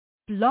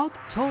Blog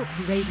Talk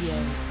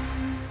Radio.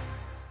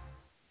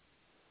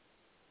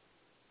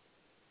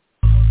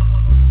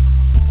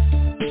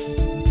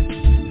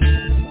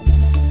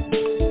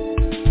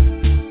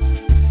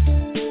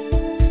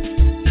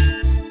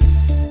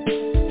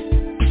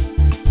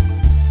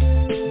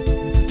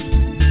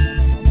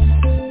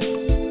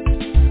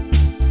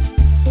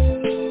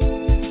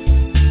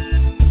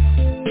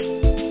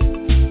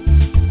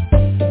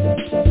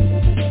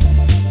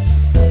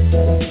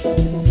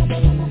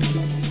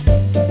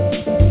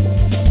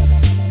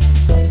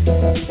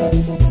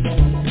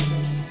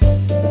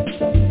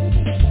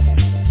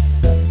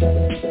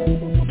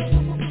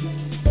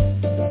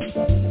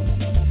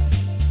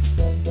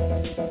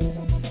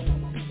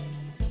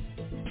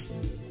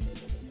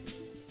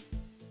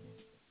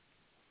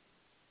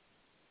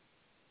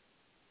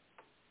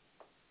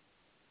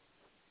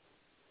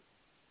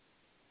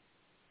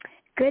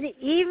 Good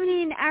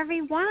evening,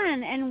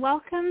 everyone, and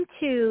welcome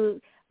to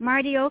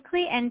Marty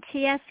Oakley and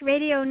TS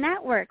Radio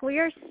Network. We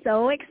are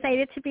so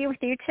excited to be with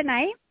you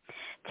tonight.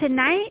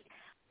 Tonight,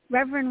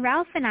 Reverend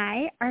Ralph and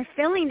I are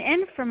filling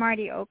in for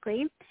Marty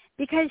Oakley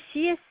because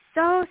she is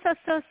so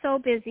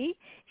busy.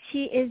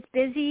 She is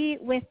busy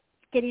with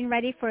getting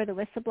ready for the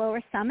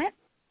Whistleblower Summit,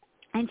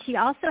 and she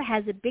also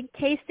has a big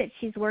case that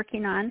she's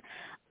working on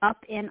up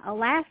in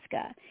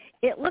Alaska.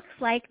 It looks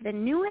like the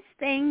newest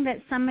thing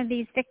that some of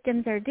these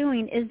victims are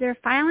doing is they're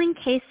filing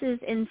cases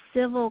in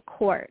civil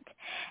court.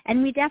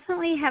 And we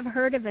definitely have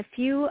heard of a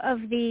few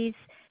of these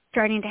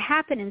starting to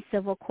happen in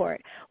civil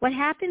court. What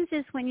happens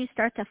is when you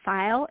start to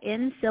file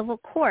in civil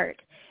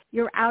court,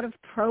 you're out of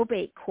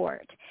probate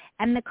court.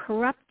 And the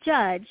corrupt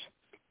judge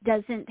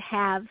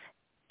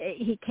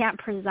he can't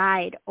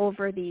preside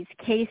over these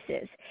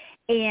cases.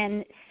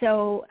 And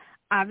so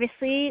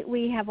obviously,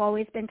 we have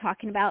always been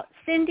talking about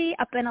Cindy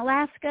up in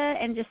Alaska,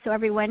 and just so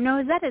everyone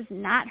knows, that is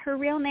not her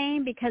real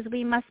name because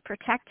we must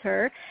protect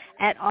her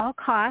at all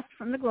costs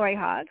from the Glory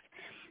Hogs.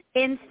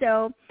 And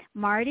so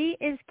Marty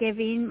is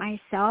giving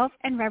myself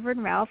and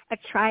Reverend Ralph a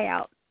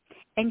tryout,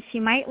 and she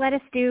might let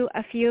us do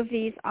a few of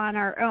these on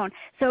our own.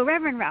 So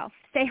Reverend Ralph,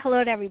 say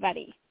hello to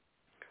everybody.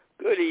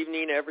 Good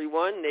evening,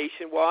 everyone,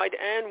 nationwide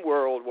and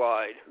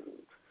worldwide.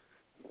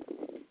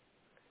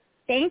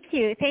 Thank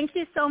you. Thank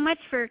you so much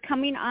for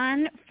coming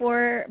on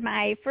for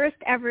my first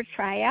ever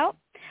tryout.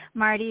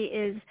 Marty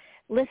is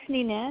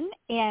listening in,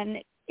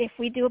 and if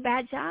we do a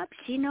bad job,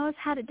 she knows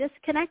how to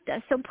disconnect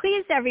us. So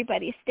please,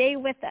 everybody, stay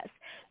with us.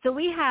 So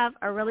we have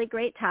a really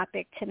great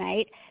topic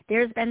tonight.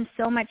 There's been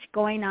so much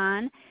going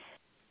on.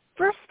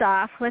 First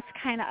off, let's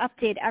kind of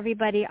update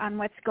everybody on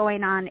what's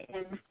going on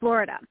in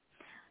Florida.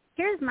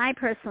 Here's my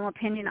personal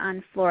opinion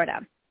on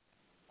Florida.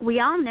 We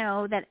all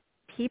know that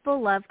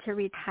people love to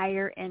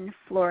retire in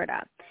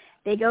Florida.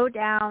 They go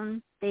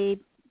down, they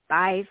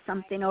buy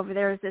something over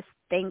there. There's this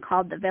thing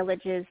called the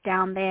Villages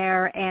down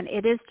there, and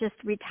it is just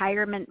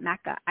retirement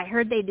mecca. I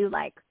heard they do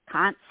like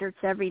concerts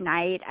every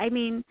night. I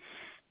mean,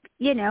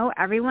 you know,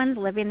 everyone's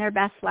living their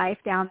best life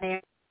down there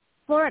in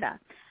Florida.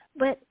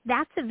 But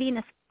that's a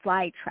Venus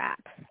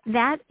flytrap.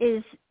 That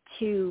is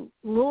to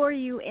lure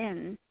you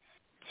in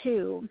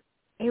to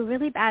a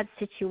really bad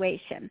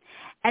situation.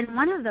 And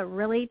one of the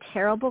really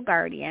terrible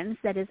guardians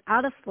that is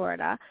out of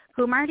Florida,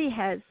 who Marty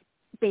has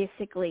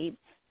basically,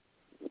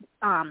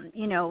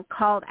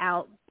 called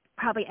out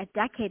probably a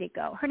decade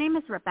ago, her name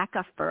is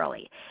Rebecca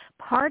Furley.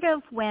 Part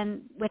of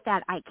with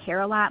that I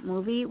Care a Lot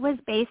movie was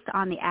based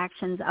on the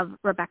actions of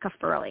Rebecca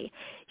Furley.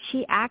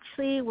 She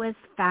actually was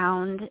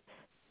found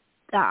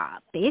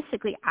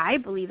basically, I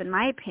believe, in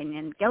my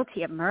opinion,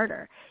 guilty of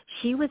murder.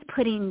 She was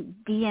putting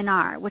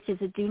DNR, which is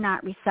a do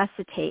not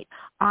resuscitate,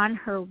 on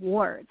her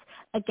wards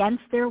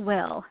against their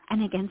will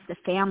and against the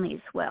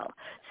family's will,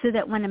 so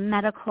that when a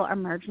medical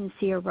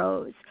emergency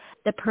arose,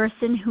 the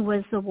person who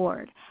was the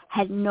ward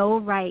had no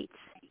rights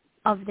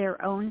of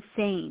their own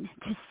saying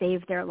to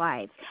save their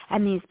lives.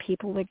 And these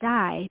people would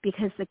die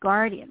because the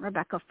guardian,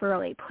 Rebecca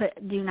Furley,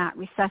 put do not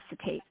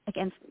resuscitate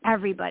against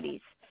everybody's.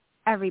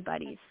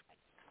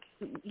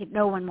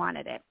 No one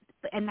wanted it,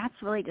 and that's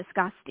really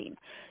disgusting.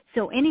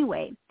 So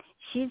anyway,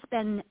 she's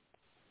been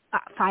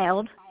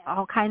filed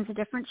all kinds of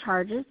different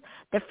charges.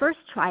 The first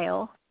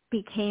trial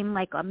became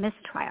like a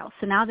mistrial,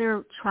 so now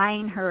they're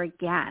trying her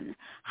again.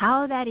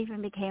 How that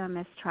even became a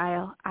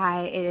mistrial,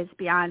 it is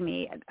beyond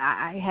me.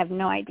 I have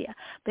no idea.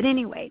 But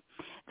anyway,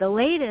 the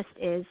latest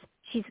is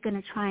she's going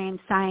to try and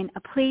sign a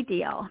plea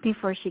deal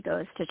before she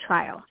goes to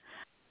trial.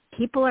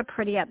 People are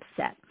pretty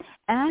upset.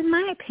 And in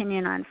my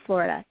opinion on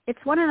Florida,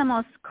 it's one of the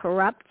most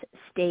corrupt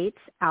states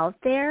out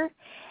there.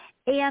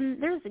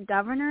 And there's a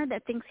governor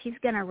that thinks he's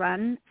going to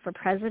run for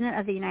president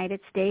of the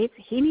United States.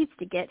 He needs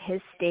to get his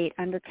state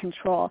under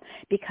control,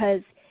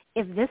 because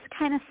if this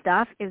kind of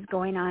stuff is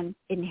going on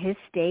in his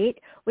state,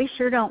 we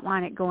sure don't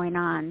want it going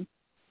on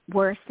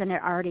worse than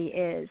it already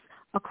is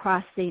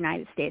across the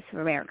United States of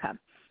America.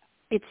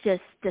 It's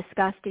just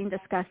disgusting.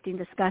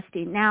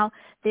 Now,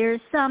 there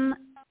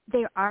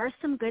are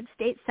some good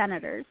state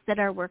senators that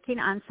are working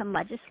on some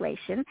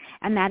legislation,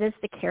 and that is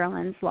the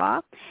Carolyn's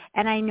Law.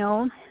 And I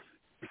know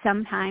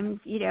sometimes,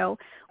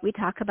 we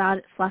talk about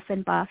fluff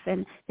and buff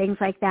and things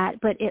like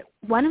that. But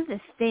one of the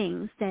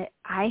things that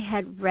I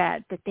had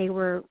read that they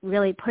were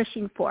really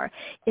pushing for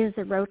is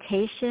the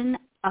rotation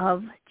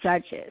of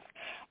judges.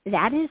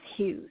 That is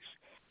huge.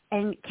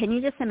 And can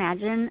you just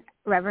imagine,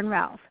 Reverend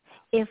Ralph,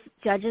 if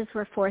judges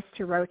were forced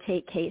to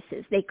rotate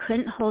cases, they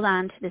couldn't hold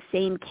on to the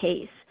same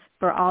case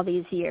for all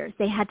these years.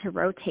 They had to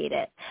rotate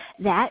it.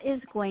 That is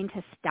going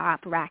to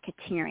stop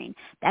racketeering.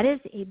 That is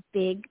a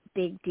big,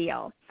 big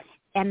deal.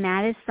 And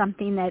that is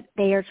something that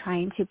they are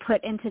trying to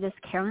put into this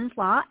Karen's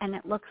Law, and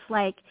it looks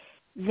like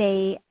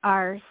they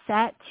are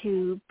set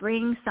to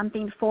bring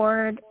something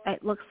forward.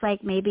 It looks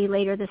like maybe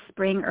later this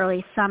spring,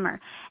 early summer.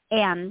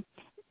 And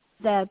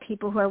the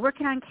people who are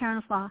working on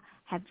Karen's Law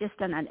have just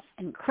done an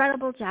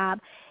incredible job,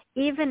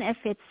 even if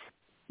it's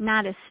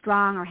not as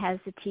strong or has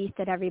the teeth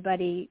that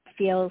everybody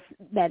feels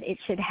that it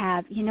should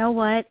have. You know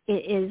what?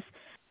 It is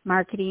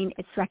marketing.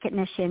 It's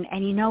recognition.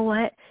 And you know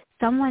what?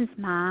 Someone's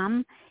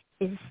mom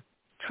is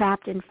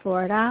trapped in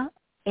Florida,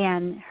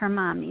 and her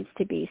mom needs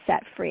to be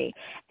set free.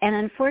 And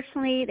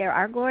unfortunately, there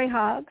are glory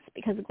hogs,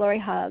 because glory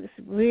hogs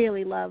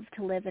really love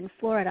to live in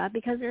Florida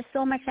because there's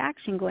so much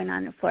action going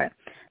on in Florida.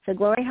 So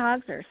glory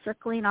hogs are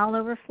circling all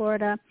over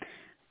Florida,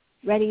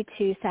 ready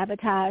to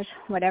sabotage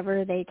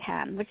whatever they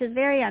can, which is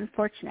very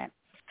unfortunate.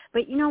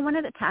 But, one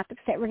of the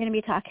topics that we're going to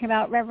be talking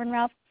about, Reverend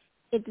Ralph,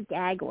 is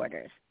gag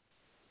orders.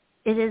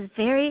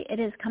 It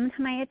has come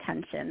to my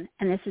attention,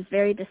 and this is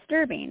very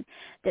disturbing,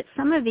 that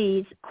some of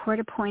these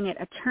court-appointed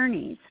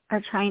attorneys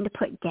are trying to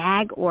put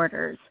gag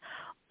orders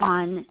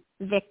on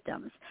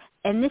victims.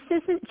 And this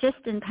isn't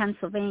just in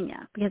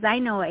Pennsylvania, because I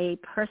know a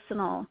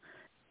personal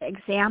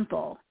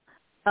example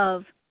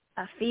of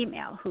a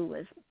female who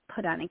was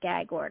put on a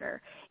gag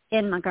order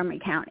in Montgomery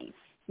County.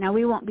 Now,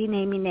 we won't be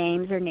naming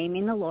names or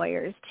naming the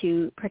lawyers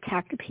to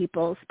protect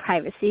people's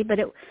privacy, but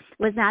it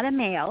was not a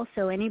male,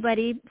 so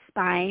anybody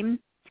spying,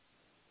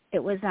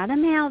 it was not a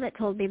male that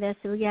told me this,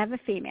 so we have a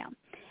female.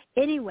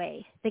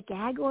 Anyway, the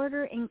gag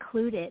order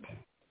included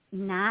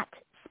not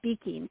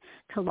speaking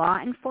to law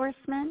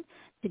enforcement,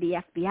 to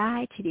the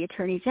FBI, to the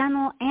Attorney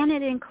General, and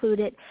it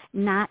included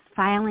not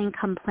filing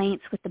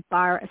complaints with the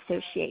Bar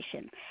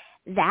Association.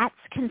 That's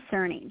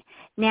concerning.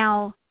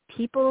 Now,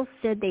 people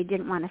said they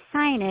didn't want to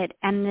sign it,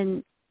 and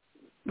then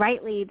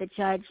rightly the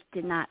judge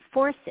did not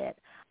force it.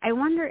 I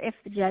wonder if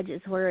the judge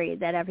is worried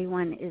that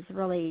everyone is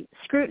really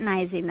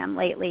scrutinizing them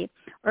lately,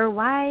 or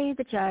why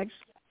the judge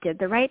did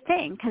the right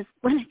thing. Because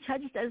when a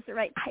judge does the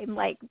right thing, I'm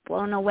like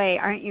blown away.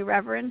 Aren't you,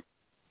 Reverend?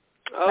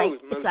 Oh,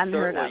 it's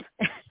unheard of.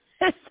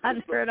 It's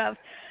unheard of.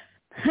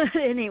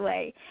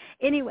 Anyway,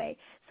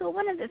 so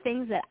one of the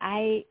things that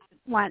I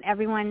want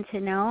everyone to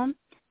know,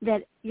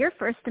 that your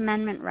First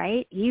Amendment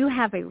right, you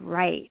have a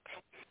right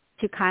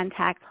to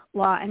contact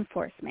law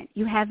enforcement.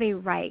 You have a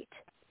right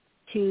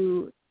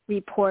to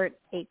report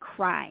a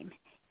crime.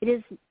 It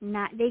is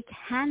not, they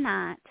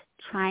cannot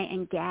try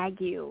and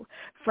gag you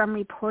from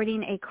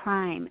reporting a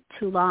crime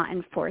to law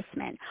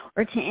enforcement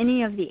or to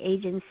any of the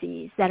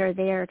agencies that are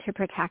there to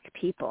protect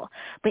people.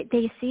 But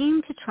they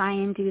seem to try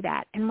and do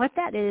that. And what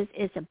that is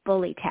a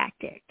bully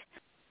tactic.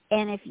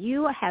 And if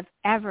you have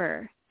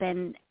ever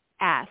been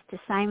asked to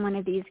sign one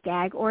of these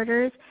gag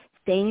orders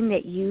saying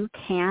that you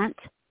can't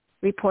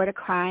report a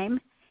crime,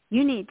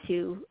 you need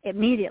to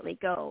immediately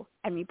go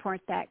and report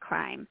that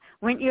crime.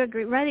 Wouldn't you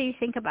agree? What do you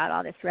think about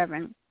all this,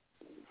 Reverend?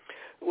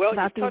 Well,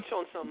 you've touched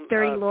on some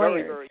dirty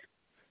lawyers.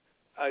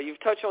 You've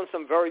touched on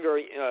some very,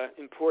 very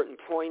important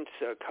points,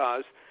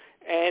 Kaz.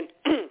 And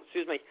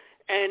excuse me.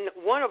 And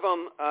one of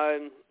them,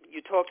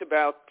 you talked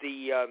about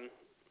the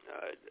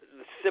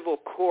civil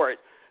court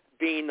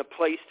being the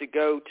place to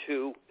go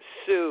to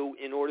sue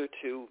in order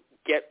to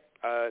get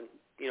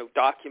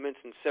documents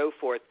and so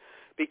forth.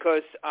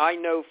 Because I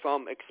know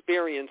from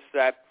experience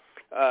that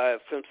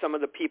from some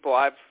of the people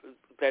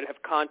that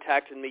have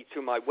contacted me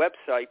through my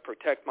website,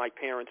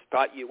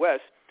 protectmyparents.us,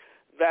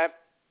 that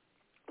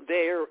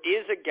there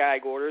is a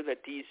gag order that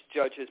these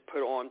judges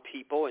put on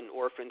people in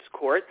orphans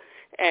court,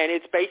 and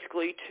it's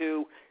basically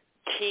to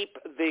keep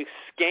the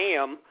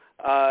scam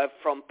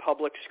from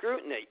public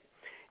scrutiny.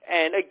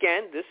 And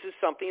again, this is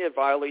something that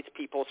violates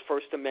people's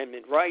First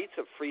Amendment rights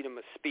of freedom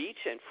of speech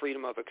and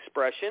freedom of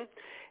expression.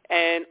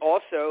 And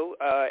also,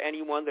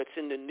 anyone that's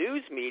in the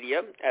news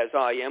media, as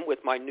I am with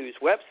my news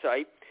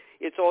website,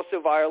 it's also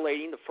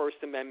violating the First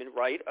Amendment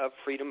right of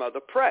freedom of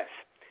the press.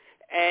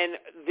 And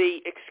the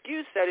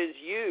excuse that is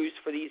used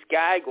for these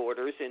gag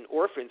orders in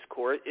orphans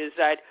court is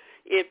that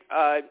it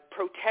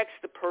protects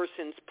the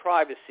person's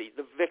privacy,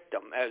 the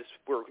victim, as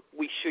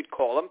we should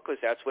call them, because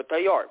that's what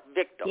they are,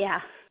 victims.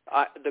 Yeah.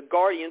 The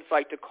guardians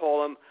like to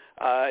call them,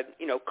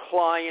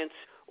 clients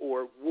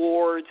or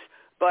wards,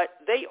 but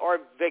they are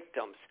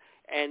victims.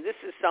 And this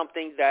is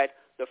something that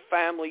the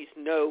families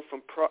know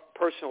from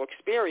personal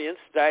experience,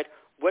 that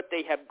what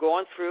they have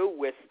gone through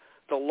with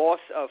the loss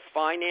of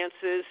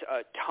finances,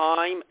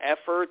 time,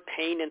 effort,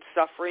 pain, and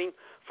suffering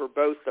for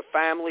both the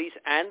families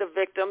and the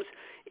victims,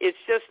 it's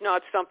just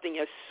not something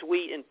as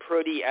sweet and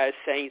pretty as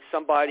saying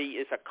somebody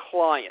is a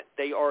client.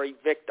 They are a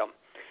victim.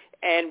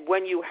 And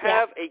when you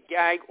have a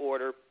gag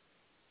order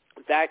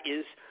that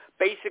is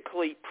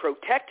basically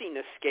protecting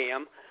the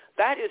scam,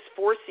 that is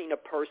forcing a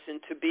person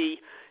to be,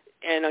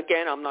 and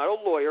again, I'm not a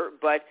lawyer,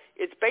 but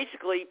it's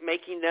basically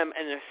making them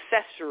an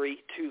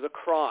accessory to the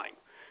crime.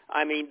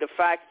 I mean, the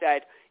fact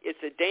that it's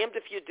a damned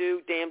if you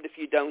do, damned if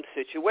you don't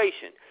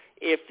situation.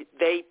 If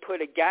they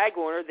put a gag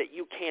order that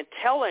you can't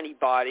tell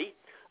anybody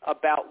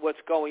about what's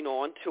going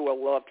on to a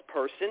loved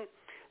person,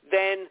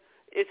 then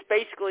it's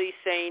basically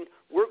saying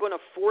we're going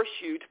to force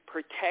you to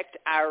protect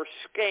our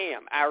scam,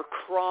 our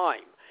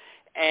crime.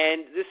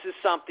 And this is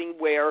something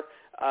where,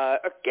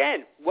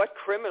 again, what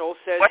criminal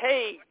says,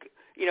 hey,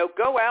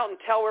 go out and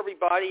tell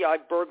everybody I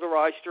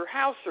burglarized your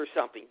house or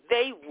something.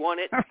 They want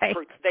it. Right.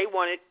 They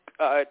want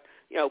it.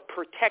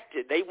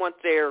 Protected. They want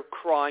their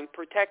crime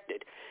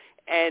protected.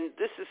 And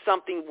this is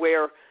something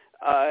where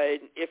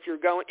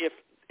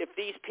if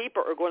these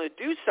people are going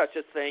to do such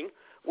a thing,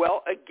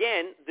 well,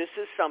 again, this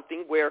is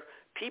something where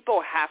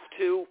people have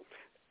to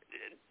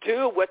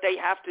do what they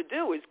have to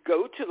do, is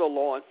go to the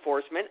law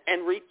enforcement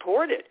and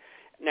report it.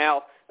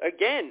 Now,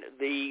 again,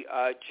 the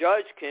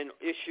judge can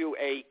issue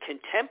a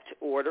contempt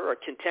order, a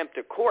contempt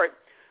of court,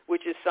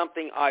 which is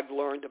something I've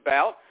learned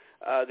about.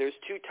 There's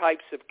two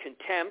types of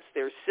contempt.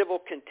 There's civil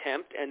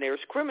contempt and there's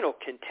criminal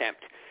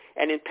contempt.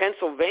 And in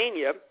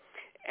Pennsylvania,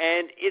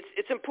 and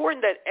it's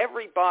important that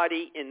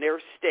everybody in their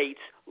states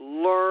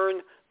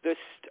learn the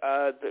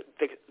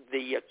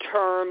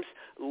terms,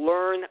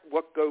 learn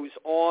what goes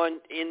on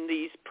in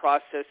these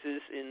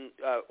processes in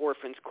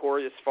orphans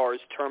court as far as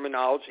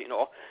terminology and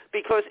all,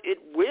 because it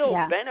will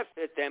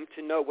benefit them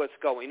to know what's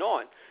going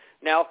on.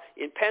 Now,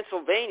 in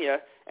Pennsylvania,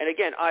 and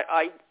again,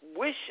 I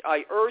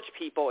urge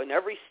people in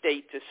every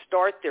state to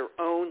start their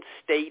own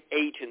state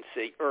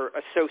agency or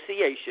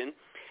association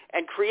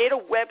and create a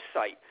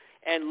website.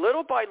 And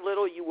little by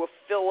little, you will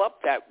fill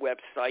up that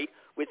website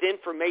with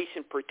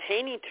information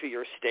pertaining to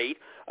your state,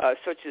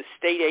 such as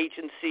state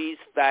agencies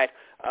that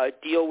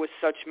deal with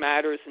such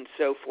matters and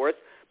so forth,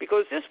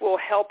 because this will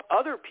help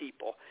other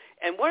people.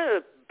 And one of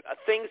the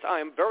things I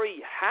am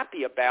very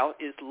happy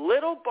about is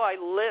little by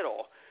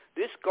little,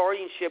 this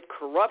guardianship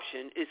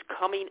corruption is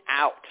coming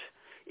out.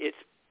 It's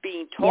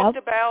being talked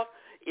about.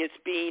 It's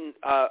being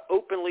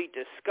openly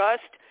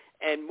discussed.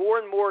 And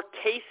more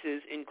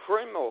cases in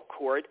criminal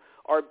court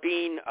are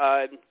being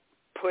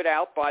put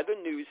out by the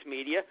news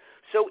media.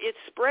 So it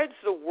spreads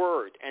the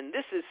word, and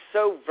this is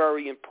so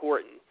very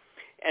important.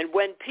 And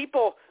when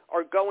people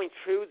are going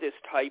through this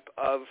type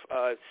of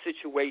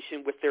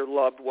situation with their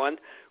loved one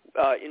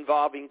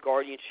involving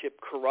guardianship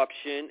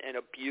corruption and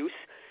abuse,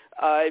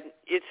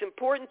 it's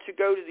important to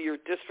go to your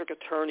district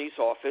attorney's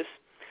office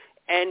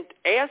and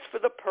ask for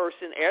the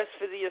person, ask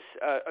for the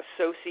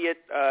associate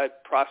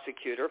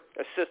prosecutor,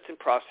 assistant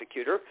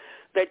prosecutor,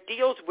 that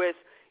deals with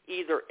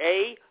either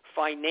A,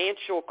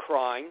 financial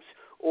crimes,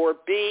 or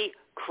B,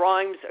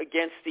 crimes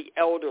against the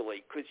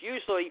elderly, because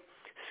usually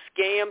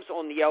scams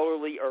on the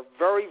elderly are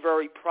very,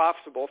 very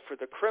profitable for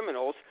the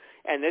criminals,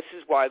 and this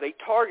is why they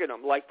target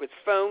them, like with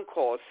phone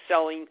calls,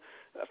 selling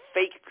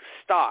fake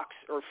stocks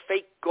or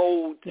fake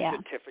gold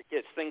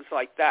certificates, things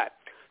like that.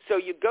 So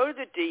you go to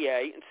the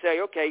DA and say,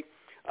 okay,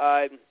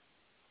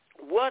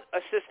 what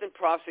assistant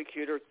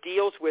prosecutor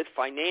deals with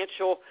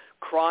financial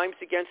crimes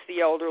against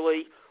the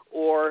elderly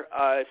or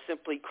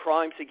simply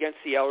crimes against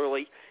the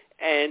elderly?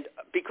 And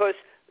because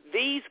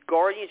these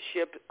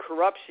guardianship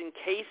corruption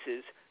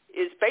cases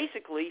is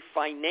basically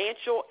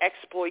financial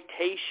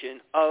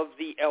exploitation of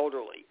the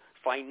elderly,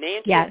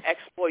 financial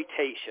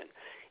exploitation.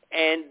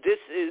 And this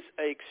is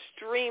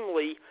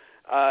extremely,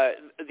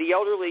 the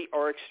elderly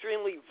are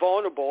extremely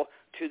vulnerable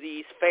to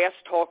these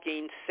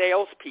fast-talking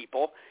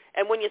salespeople.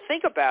 And when you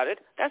think about it,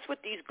 that's what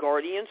these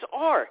guardians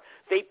are.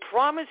 They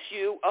promise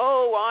you,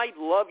 oh, I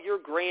love your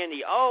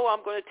granny. Oh,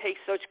 I'm going to take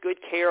such good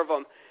care of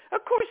them.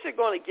 Of course they're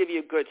going to give you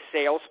a good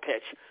sales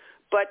pitch.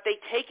 But they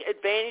take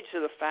advantage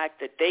of the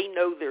fact that they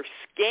know they're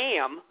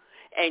scam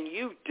and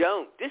you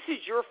don't. This is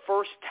your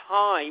first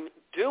time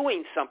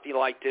doing something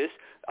like this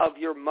of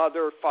your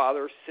mother,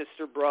 father,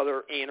 sister,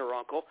 brother, aunt, or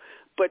uncle.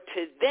 But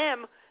to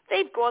them,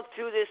 they've gone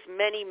through this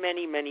many,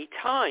 many, many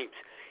times.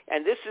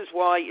 And this is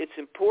why it's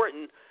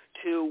important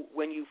to,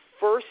 when you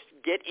first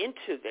get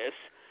into this,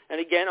 and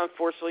again,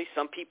 unfortunately,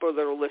 some people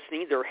that are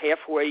listening, they're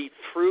halfway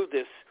through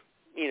this,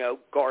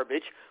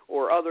 garbage,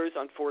 or others,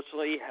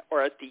 unfortunately,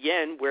 are at the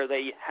end where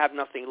they have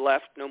nothing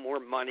left, no more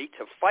money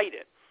to fight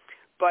it.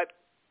 But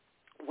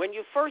when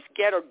you first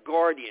get a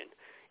guardian,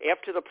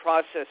 after the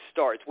process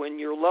starts, when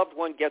your loved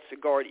one gets a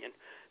guardian,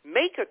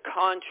 make a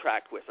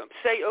contract with them.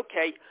 Say,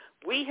 okay,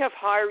 we have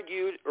hired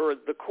you, or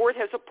the court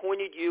has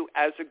appointed you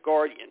as a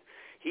guardian.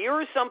 Here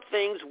are some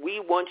things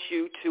we want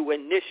you to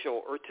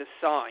initial or to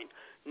sign.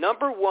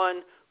 Number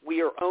one,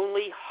 we are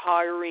only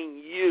hiring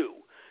you.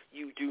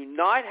 You do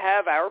not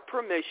have our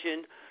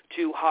permission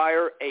to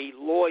hire a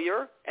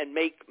lawyer and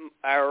make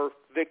our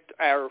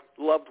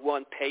loved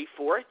one pay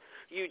for it.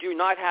 You do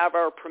not have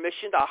our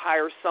permission to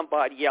hire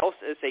somebody else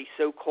as a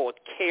so-called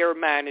care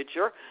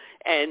manager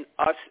and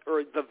us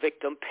or the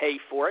victim pay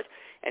for it.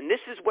 And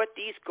this is what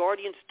these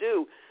guardians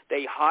do.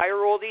 They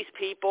hire all these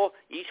people.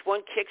 Each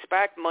one kicks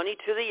back money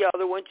to the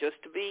other one just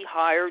to be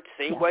hired.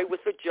 Same way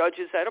with the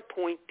judges that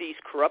appoint these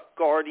corrupt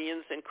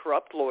guardians and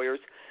corrupt lawyers.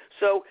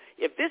 So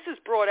if this is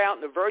brought out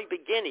in the very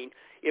beginning,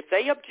 if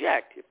they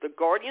object, if the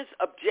guardians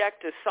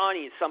object to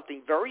signing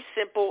something very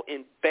simple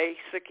in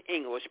basic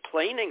English,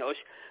 plain English,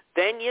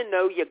 then you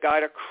know you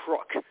got a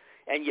crook.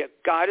 And you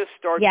got to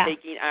start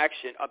taking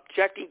action,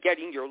 objecting,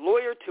 getting your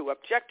lawyer to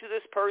object to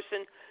this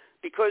person,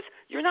 because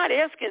you're not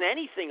asking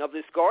anything of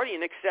this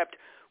guardian except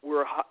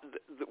we're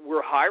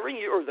hiring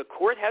you, or the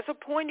court has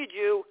appointed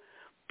you,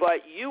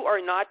 but you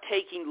are not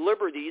taking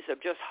liberties of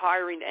just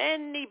hiring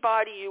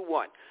anybody you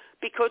want.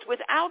 Because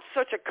without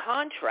such a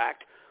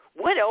contract,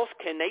 what else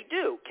can they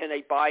do? Can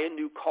they buy a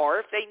new car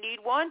if they need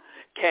one?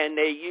 Can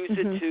they use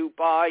it to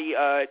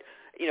buy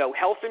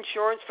health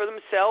insurance for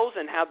themselves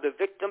and have the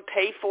victim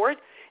pay for it?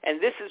 And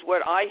this is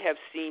what I have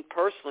seen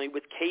personally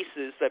with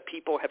cases that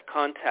people have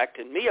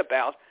contacted me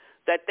about,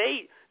 that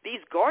these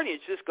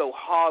guardians just go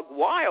hog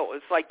wild.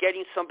 It's like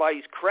getting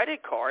somebody's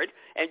credit card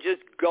and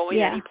just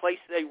going any place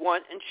they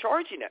want and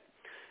charging it.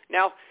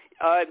 Now,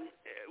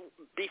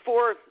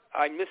 before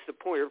I miss the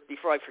point, or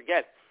before I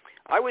forget,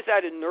 I was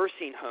at a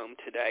nursing home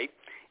today,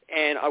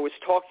 and I was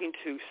talking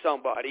to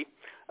somebody,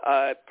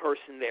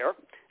 person there,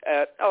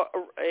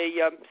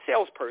 a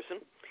salesperson,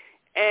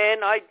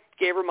 and I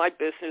gave her my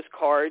business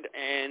card,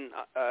 and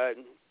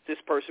this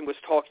person was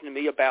talking to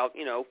me about,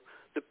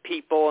 the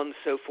people and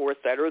so forth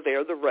that are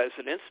there, the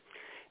residents.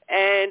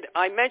 And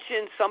I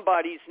mentioned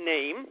somebody's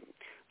name.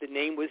 The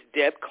name was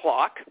Deb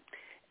Clark.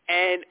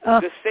 And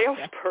the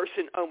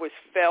salesperson almost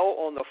fell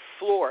on the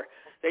floor.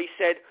 They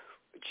said,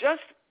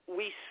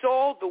 we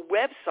saw the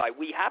website.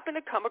 We happened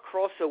to come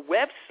across a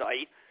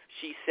website,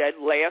 she said,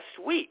 last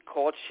week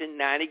called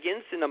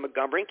Shenanigans in the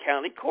Montgomery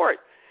County Court.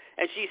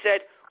 And she said,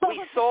 we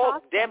saw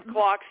Deb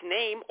Clark's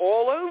name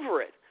all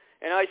over it.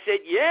 And I said,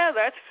 yeah,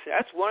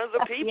 that's one of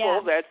the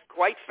people that's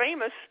quite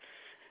famous.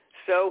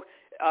 So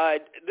I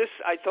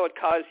thought,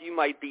 Kaz, you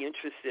might be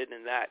interested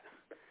in that.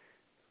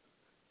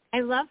 I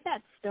love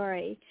that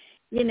story.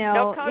 She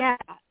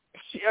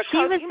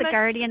was the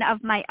guardian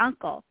of my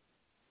uncle.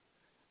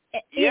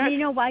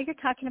 And, while you're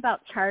talking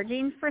about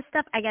charging for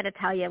stuff, I got to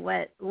tell you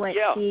what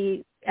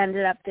she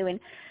ended up doing.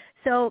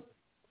 So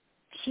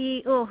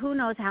she, who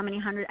knows how many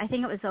I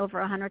think it was over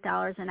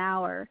 $100 an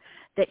hour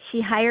that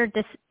she hired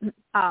this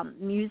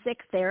music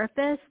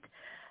therapist.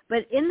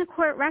 But in the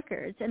court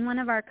records, and one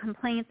of our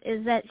complaints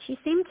is that she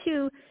seemed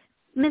to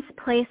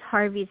misplace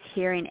Harvey's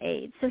hearing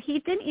aids. So he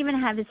didn't even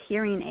have his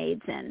hearing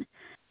aids in.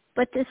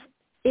 But this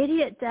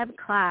idiot Deb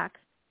Clark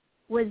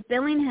was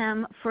billing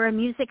him for a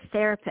music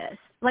therapist.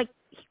 Like,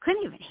 he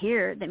couldn't even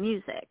hear the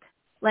music.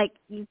 Like,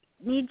 you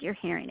need your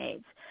hearing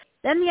aids.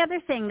 Then the other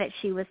thing that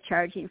she was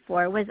charging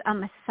for was a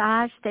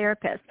massage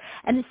therapist.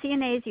 And the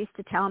CNAs used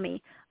to tell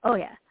me, oh,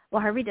 yeah,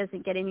 well, Harvey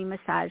doesn't get any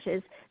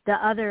massages. The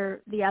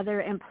other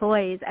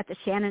employees at the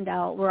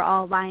Shannondale were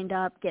all lined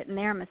up getting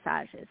their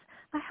massages.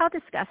 Well, how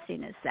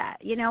disgusting is that?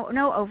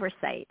 No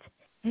oversight.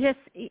 Just,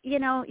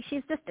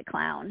 she's just a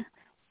clown.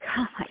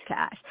 Oh, my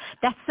gosh.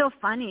 That's so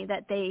funny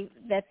that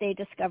they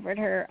discovered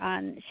her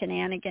on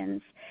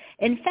Shenanigans.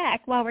 In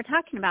fact, while we're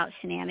talking about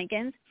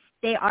Shenanigans,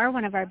 they are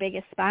one of our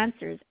biggest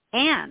sponsors,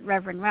 and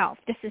Reverend Ralph.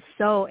 This is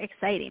so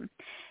exciting.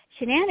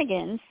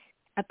 Shenanigans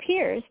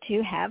appears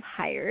to have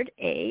hired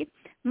a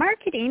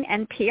marketing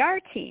and PR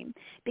team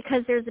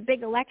because there's a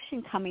big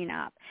election coming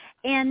up.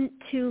 And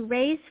to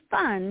raise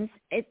funds,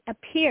 it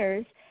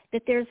appears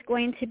that there's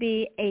going to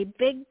be a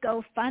big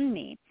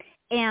GoFundMe.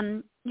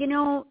 And,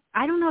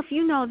 I don't know if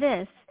you know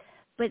this,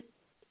 but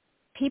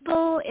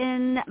people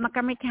in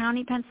Montgomery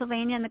County,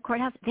 Pennsylvania, and the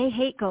courthouse, they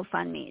hate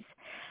GoFundMes.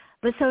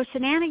 But so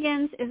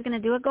Shenanigans is going to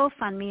do a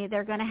GoFundMe.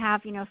 They're going to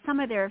have,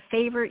 some of their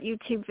favorite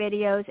YouTube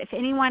videos. If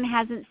anyone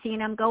hasn't seen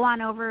them, go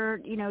on over,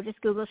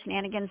 just Google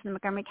Shenanigans in the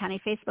Montgomery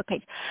County Facebook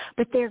page.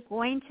 But they're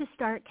going to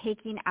start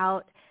taking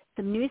out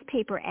some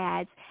newspaper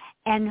ads,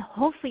 and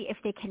hopefully if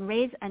they can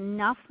raise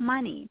enough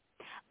money,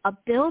 a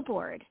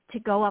billboard to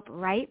go up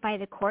right by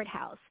the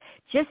courthouse,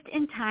 just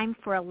in time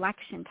for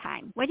election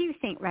time. What do you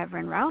think,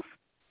 Reverend Ralph?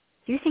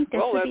 Do you think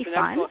this would be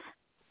fun?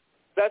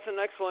 That's an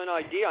excellent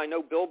idea. I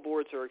know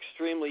billboards are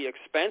extremely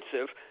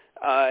expensive.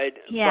 But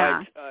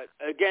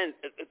again,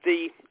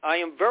 I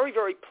am very,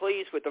 very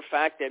pleased with the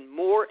fact that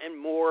more and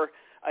more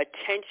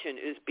attention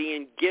is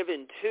being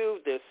given to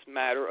this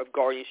matter of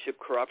guardianship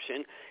corruption,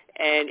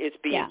 and it's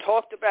being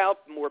talked about.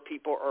 More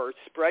people are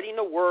spreading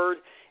the word,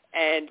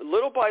 and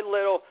little by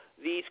little,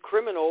 these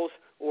criminals,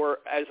 or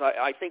as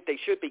I think they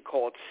should be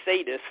called,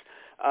 sadists,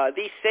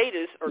 these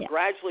sadists are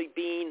gradually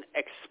being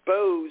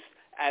exposed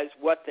as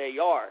what they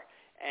are.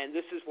 And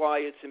this is why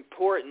it's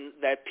important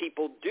that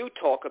people do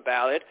talk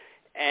about it,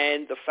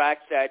 and the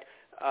fact that,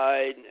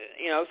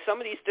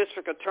 some of these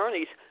district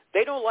attorneys,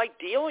 they don't like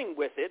dealing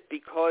with it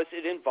because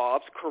it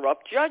involves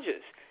corrupt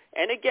judges.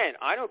 And again,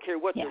 I don't care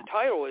what their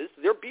title is,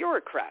 they're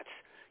bureaucrats.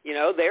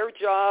 Their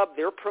job,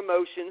 their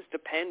promotions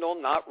depend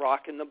on not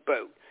rocking the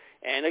boat.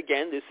 And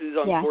again, this is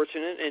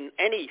unfortunate in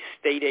any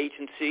state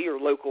agency or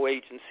local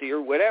agency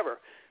or whatever.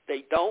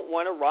 They don't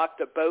want to rock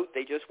the boat.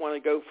 They just want to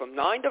go from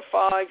 9 to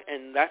 5,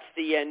 and that's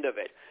the end of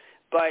it.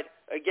 But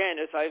again,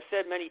 as I've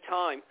said many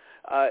times,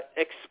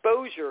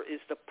 exposure is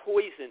the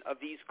poison of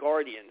these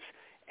guardians.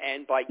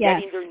 And by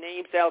getting their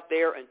names out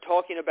there and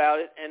talking about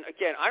it, and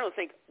again, I don't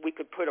think we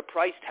could put a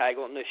price tag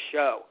on this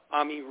show.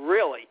 I mean,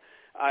 really,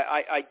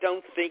 I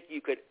don't think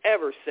you could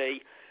ever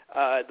say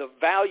the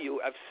value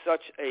of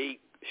such a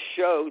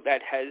show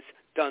that has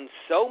done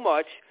so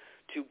much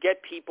to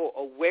get people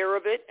aware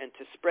of it and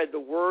to spread the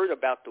word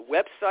about the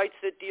websites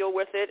that deal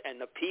with it and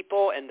the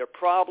people and their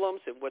problems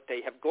and what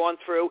they have gone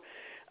through.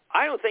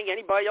 I don't think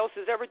anybody else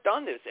has ever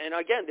done this. And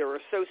again, there are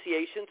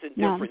associations in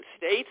different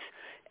states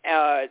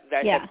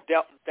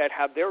that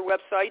have their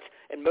websites.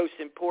 And most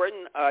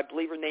important, I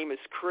believe her name is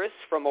Chris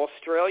from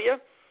Australia.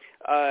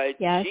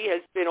 She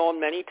has been on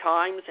many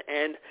times,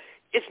 and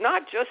it's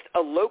not just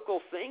a local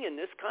thing in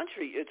this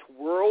country. It's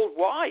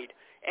worldwide,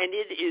 and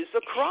it is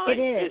a crime.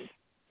 It is.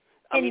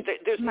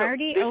 There's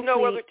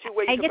no other two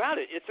ways about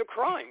it. It's a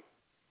crime.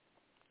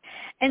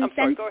 And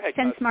Go ahead,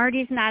 since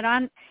Marty's not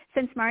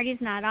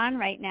on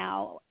right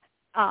now,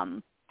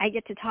 I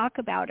get to talk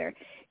about her.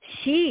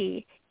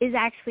 She is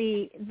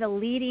actually the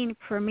leading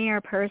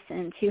premier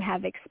person to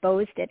have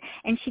exposed it,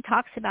 and she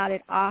talks about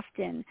it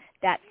often.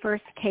 That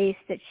first case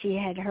that she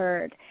had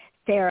heard,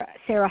 the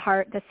Sarah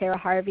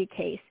Harvey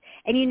case.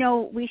 And,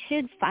 we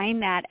should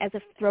find that as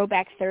a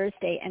Throwback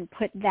Thursday and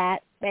put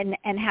that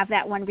and have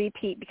that one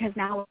repeat, because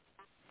now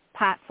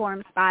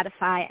platforms,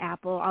 Spotify,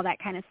 Apple, all that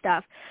kind of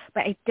stuff.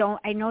 But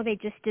I know they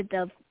just did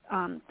the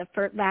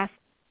last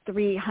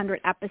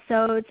 300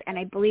 episodes, and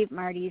I believe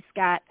Marty's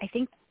got, I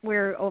think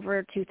we're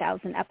over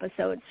 2,000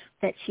 episodes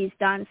that she's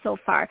done so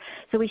far.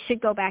 So we should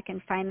go back and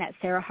find that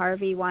Sarah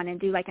Harvey one and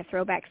do like a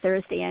Throwback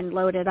Thursday and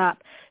load it up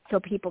so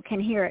people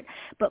can hear it.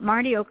 But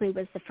Marty Oakley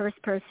was the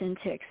first person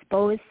to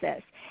expose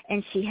this,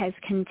 and she has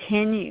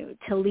continued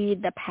to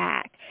lead the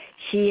pack.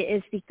 She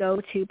is the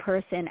go-to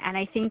person, and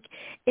I think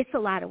it's a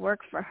lot of work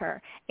for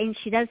her, and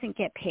she doesn't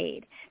get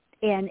paid.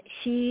 And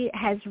she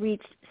has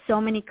reached so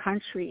many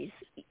countries.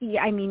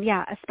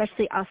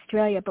 Especially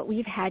Australia, but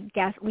we've had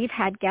guests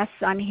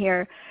on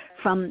here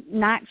from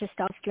not just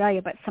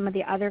Australia, but some of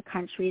the other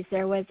countries.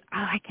 There was,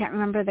 I can't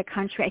remember the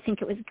country. I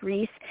think it was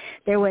Greece.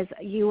 There was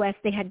U.S.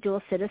 They had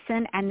dual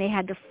citizen, and they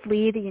had to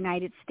flee the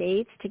United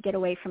States to get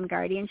away from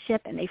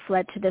guardianship, and they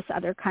fled to this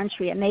other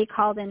country, and they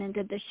called in and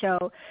did the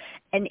show.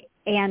 And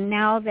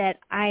now that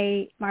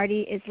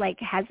Marty is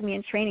has me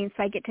in training,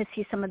 so I get to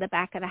see some of the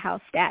back of the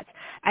house stats.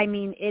 I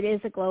mean, this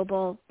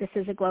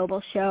is a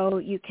global show.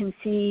 You can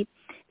see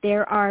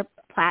there are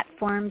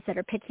platforms that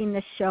are picking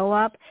the show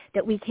up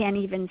that we can't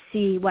even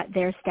see what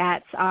their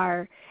stats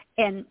are.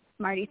 And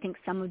Marty thinks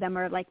some of them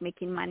are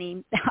making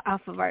money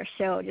off of our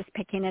show, just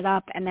picking it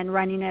up and then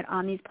running it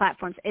on these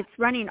platforms. It's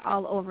running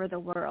all over the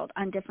world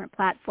on different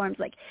platforms.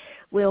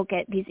 We'll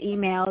get these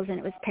emails, and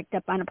it was picked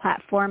up on a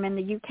platform in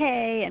the UK.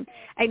 And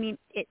I mean,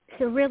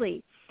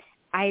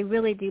 I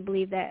really do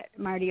believe that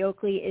Marty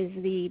Oakley is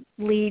the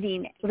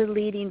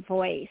leading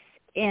voice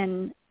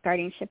in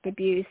guardianship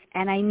abuse.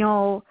 And I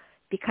know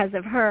because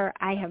of her,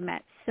 I have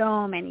met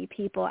so many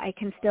people. I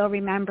can still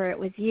remember it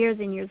was years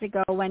and years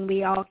ago when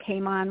we all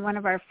came on one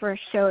of our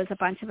first shows, a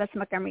bunch of us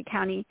Montgomery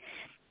County,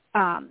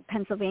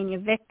 Pennsylvania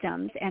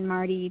victims, and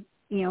Marty,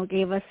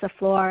 gave us the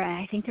floor. And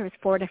I think there was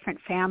 4 different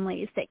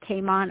families that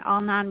came on,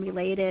 all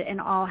non-related and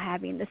all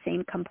having the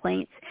same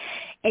complaints.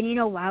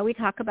 And while we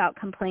talk about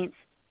complaints,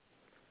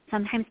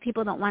 sometimes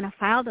people don't want to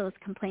file those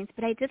complaints,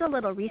 but I did a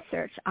little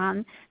research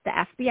on the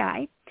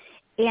FBI,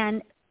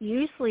 and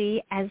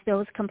usually as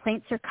those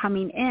complaints are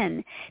coming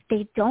in,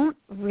 they don't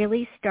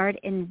really start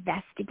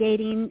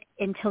investigating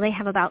until they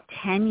have about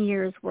 10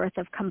 years worth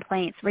of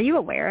complaints. Were you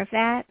aware of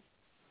that?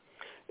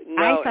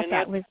 No, I thought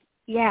that was,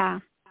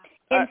 yeah.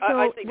 And so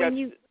I think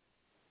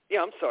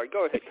I'm sorry.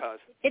 Go ahead, Kaz.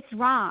 It's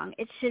wrong.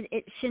 It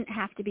shouldn't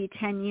have to be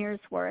 10 years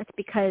worth,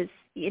 because,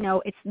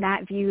 it's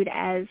not viewed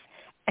as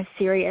as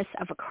serious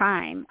of a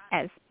crime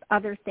as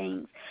other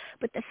things.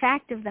 But the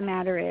fact of the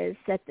matter is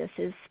that this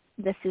is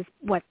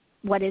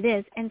what it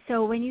is. And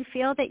so when you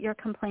feel that your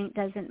complaint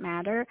doesn't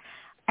matter,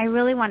 I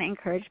really want to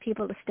encourage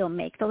people to still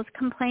make those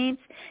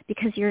complaints,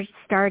 because you're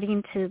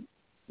starting to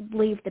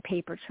leave the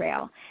paper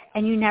trail,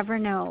 and you never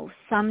know,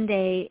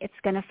 someday it's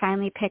going to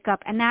finally pick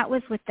up. And that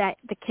was with the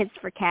Kids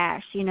for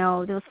Cash.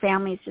 Those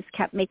families just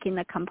kept making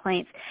the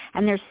complaints,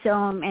 and there's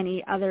so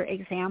many other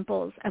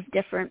examples of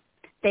different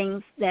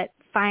things that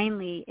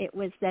finally it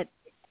was that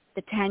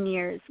the 10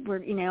 years were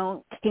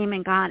came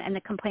and gone, and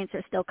the complaints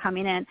are still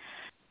coming in,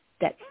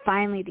 that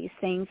finally these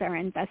things are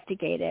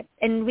investigated.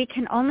 And we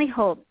can only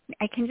hope.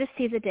 I can just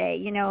see the day,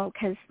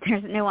 because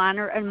there's no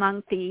honor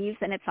among thieves,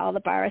 and it's all the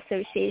Bar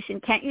Association.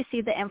 Can't you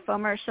see the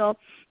infomercial,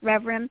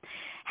 Reverend?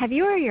 Have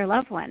you or your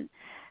loved one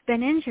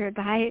been injured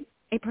by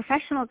a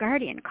professional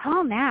guardian?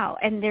 Call now.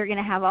 And they're going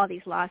to have all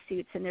these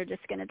lawsuits, and they're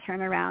just going to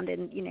turn around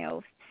and,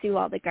 sue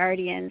all the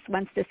guardians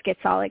once this gets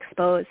all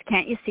exposed.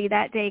 Can't you see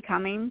that day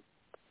coming?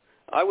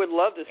 I would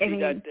love to see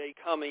that day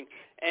coming.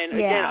 And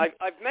again,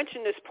 I've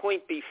mentioned this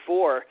point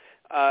before,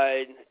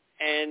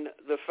 and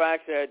the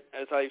fact that,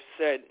 as I've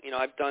said,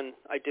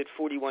 I did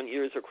 41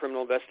 years of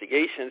criminal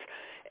investigations,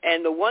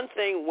 and the one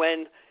thing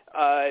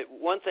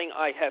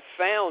I have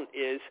found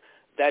is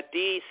that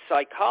these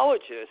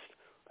psychologists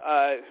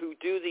who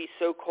do these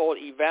so-called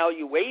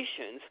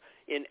evaluations,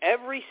 in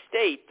every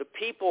state, the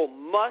people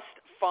must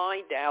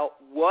find out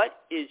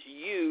what is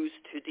used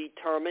to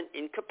determine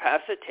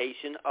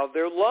incapacitation of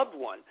their loved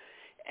one.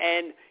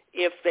 And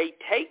if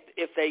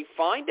they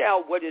find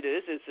out what it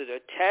is it a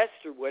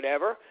test or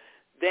whatever,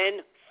 then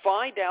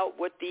find out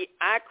what the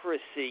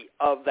accuracy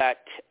of that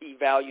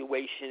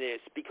evaluation is.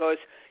 Because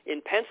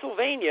in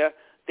Pennsylvania,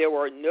 there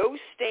are no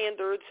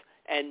standards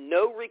and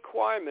no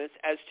requirements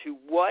as to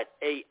what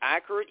an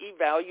accurate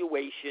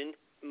evaluation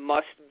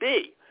must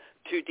be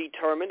to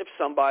determine if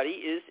somebody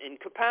is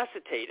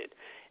incapacitated.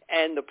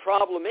 And the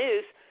problem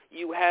is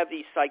you have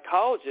these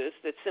psychologists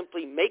that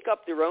simply make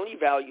up their own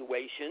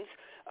evaluations.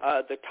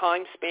 The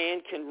time span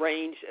can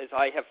range, as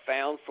I have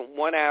found, from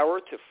 1 hour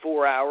to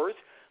 4 hours.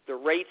 The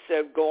rates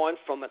have gone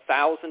from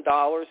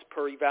 $1,000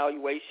 per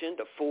evaluation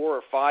to $4,000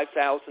 or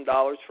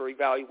 $5,000 for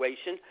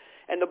evaluation.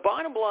 And the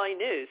bottom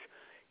line is,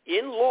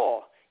 in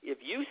law, if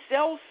you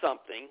sell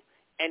something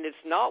and it's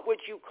not what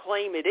you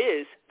claim it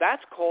is,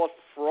 that's called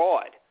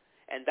fraud,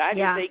 and that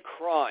is a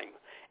crime.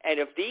 And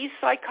if these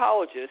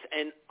psychologists,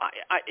 and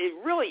it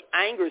really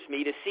angers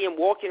me to see them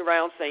walking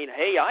around saying,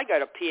 hey, I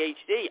got a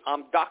PhD,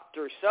 I'm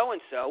Dr.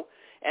 So-and-so,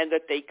 and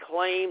that they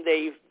claim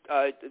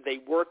they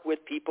work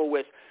with people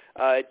with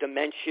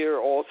dementia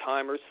or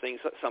Alzheimer's,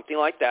 something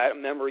like that, a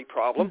memory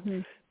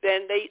problem,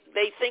 then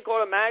they think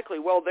automatically,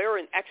 well, they're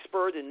an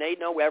expert and they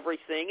know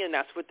everything, and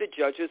that's what the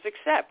judges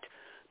accept.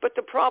 But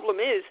the problem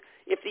is,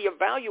 if the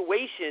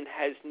evaluation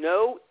has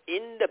no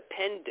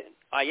independent,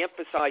 I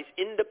emphasize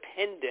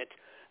independent,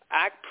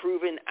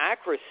 proven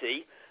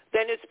accuracy,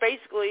 then it's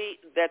basically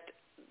that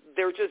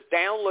they're just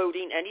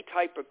downloading any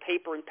type of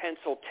paper and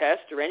pencil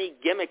test or any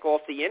gimmick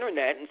off the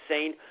internet and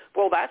saying,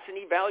 well, that's an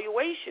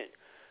evaluation.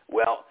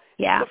 Well,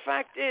 the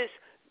fact is,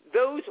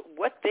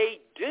 what they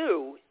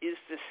do is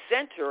the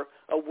center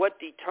of what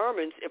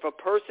determines if a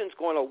person's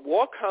going to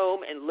walk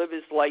home and live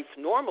his life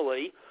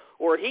normally,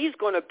 or he's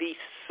going to be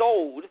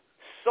sold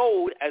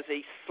as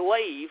a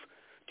slave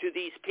to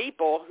these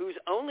people whose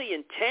only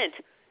intent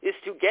is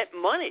to get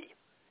money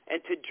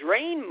and to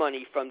drain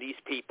money from these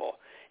people.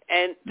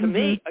 And to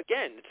me,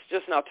 again, it's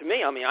just not to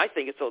me. I mean, I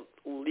think it's a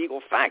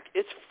legal fact.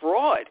 It's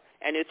fraud,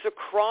 and it's a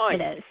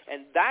crime. It is.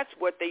 And that's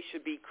what they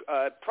should be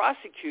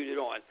prosecuted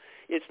on.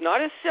 It's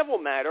not a civil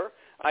matter.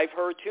 I've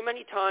heard too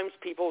many times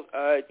people,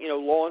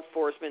 law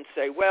enforcement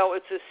say, well,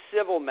 it's a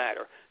civil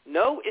matter.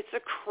 No, it's a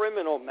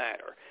criminal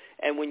matter.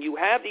 And when you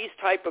have these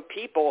type of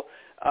people,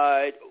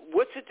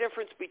 what's the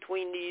difference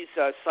between these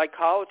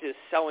psychologists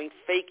selling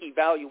fake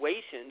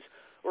evaluations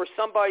or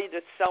somebody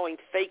that's selling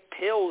fake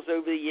pills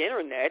over the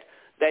internet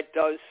that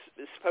does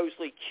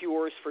supposedly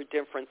cures for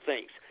different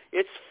things?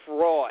 It's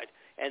fraud.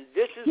 And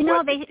this is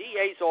what the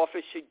DA's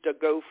office should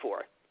go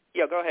for.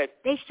 Yeah, go ahead.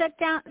 They shut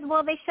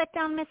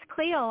down Miss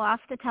Cleo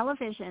off the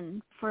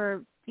television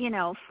for,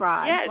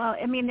 fraud. Yes. Well,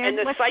 I mean,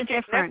 what's the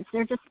difference?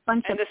 They're just a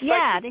bunch of,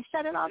 they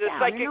shut it all down. The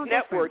Psychic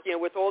Network,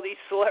 with all these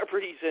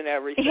celebrities and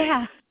everything.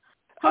 Yeah.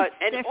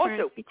 And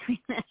also, between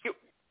this?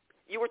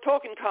 You were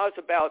talking, Kaz,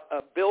 about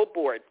a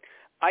billboard.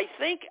 I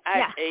think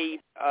at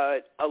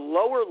a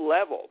lower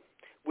level,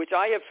 which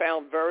I have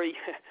found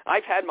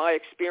I've had my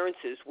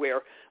experiences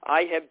where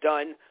I have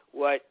done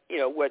what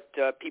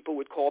people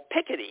would call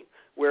picketing,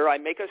 where I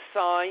make a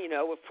sign,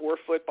 a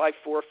 4-foot by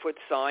 4-foot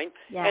sign,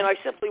 and I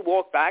simply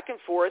walk back and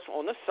forth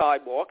on the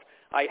sidewalk.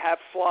 I have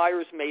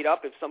flyers made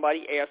up. If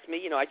somebody asks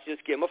me, I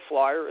just give them a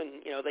flyer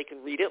and, they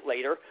can read it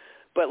later.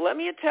 But let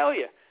me tell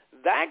you,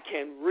 that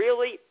can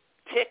really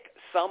tick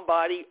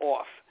somebody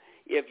off.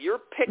 If you're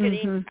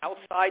picketing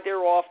outside their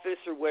office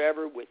or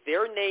whatever with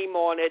their name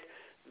on it,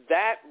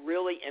 that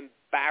really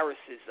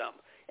embarrasses them.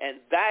 And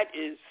that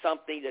is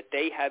something that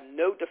they have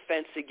no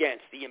defense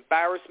against. The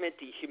embarrassment,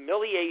 the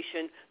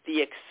humiliation,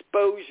 the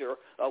exposure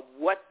of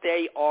what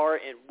they are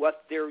and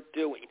what they're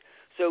doing.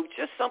 So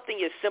just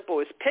something as simple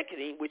as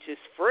picketing, which is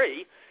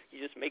free,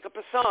 you just make up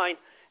a sign,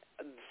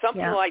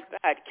 something like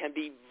that can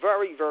be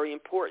very, very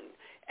important.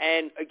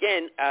 And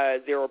again,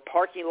 there are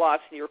parking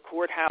lots near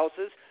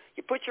courthouses.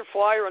 You put your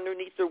flyer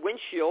underneath their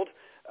windshield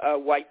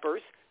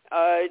wipers.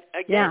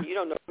 Again, you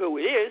don't know who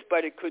it is,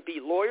 but it could be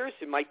lawyers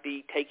who might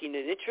be taking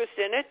an interest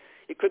in it.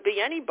 It could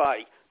be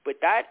anybody, but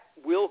that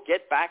will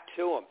get back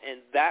to them,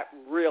 and that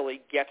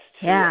really gets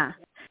to them.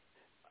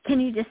 Can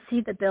you just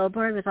see the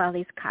billboard with all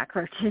these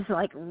cockroaches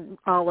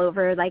all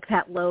over,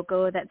 that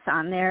logo that's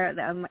on there?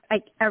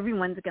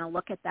 Everyone's going to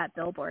look at that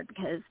billboard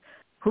because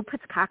who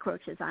puts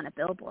cockroaches on a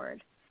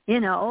billboard?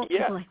 People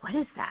are like, what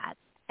is that?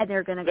 and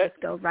they're going to just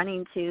go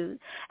running to,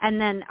 and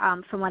then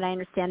from what I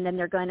understand, then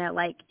they're going to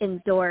like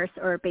endorse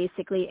or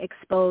basically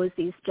expose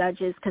these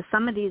judges, because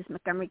some of these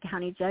Montgomery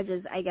County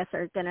judges, I guess,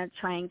 are going to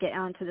try and get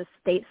onto the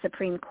state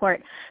Supreme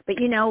Court. But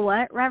you know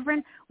what,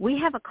 Reverend? We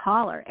have a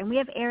caller, and we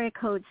have area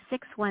code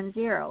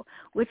 610,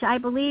 which I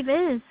believe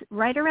is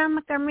right around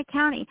Montgomery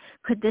County.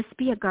 Could this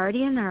be a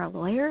guardian or a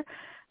lawyer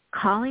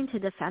calling to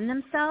defend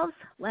themselves?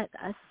 Let's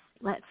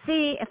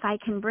see if I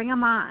can bring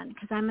them on,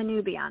 because I'm a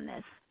newbie on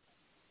this.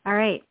 All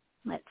right.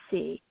 Let's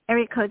see.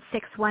 Area code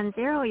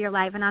 610, you're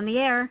live and on the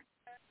air.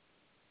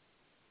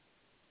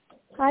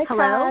 Hi,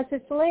 hello. Kaz.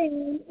 It's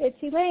Elaine. It's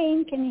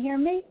Elaine. Can you hear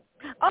me?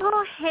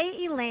 Oh,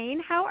 hey, Elaine.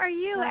 How are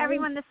you? Hi.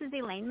 Everyone, this is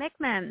Elaine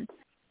McMahon.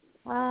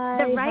 Hi.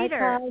 The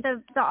writer, Hi,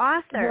 the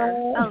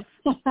author of...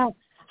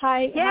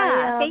 Hi.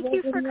 Yeah, hi, thank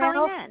you for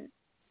calling in.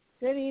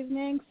 Good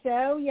evening. So,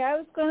 I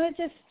was going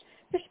to just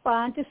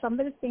respond to some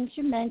of the things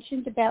you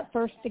mentioned about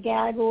first the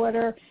gag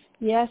order.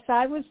 Yes,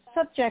 I was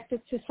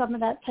subjected to some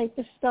of that type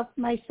of stuff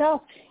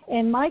myself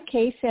in my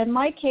case, and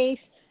my case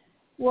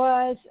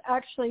was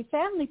actually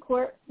family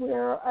court,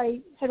 where I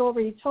had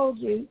already told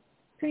you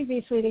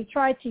previously they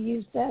tried to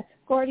use the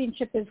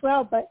guardianship as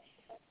well, but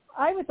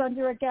I was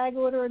under a gag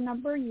order a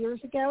number of years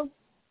ago.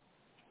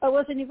 I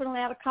wasn't even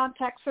allowed to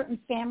contact certain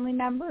family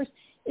members.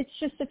 It's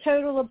just a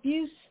total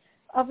abuse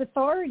of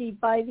authority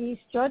by these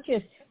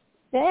judges.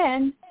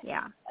 Then,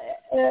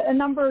 a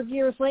number of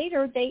years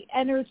later, they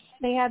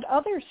had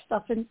other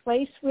stuff in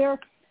place where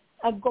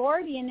a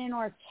guardian in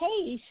our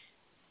case,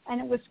 and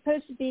it was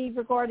supposed to be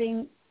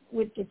regarding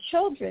with the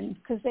children,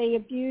 because they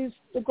abused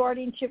the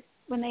guardianship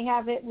when they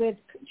have it with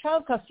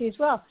child custody as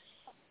well.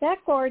 That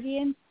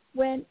guardian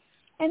went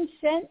and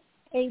sent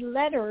a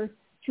letter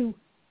to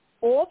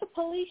all the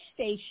police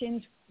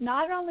stations,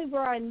 not only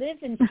where I live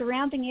in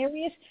surrounding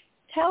areas,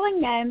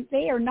 telling them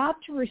they are not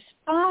to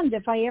respond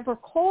if I ever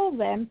call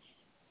them,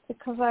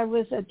 because I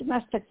was a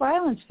domestic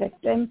violence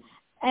victim,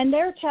 and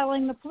they're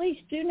telling the police,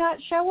 do not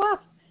show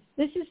up.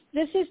 This is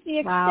the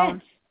extent.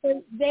 Wow.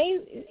 So they,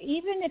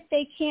 even if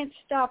they can't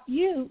stop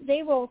you,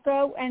 they will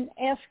go and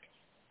ask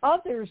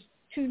others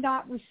to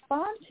not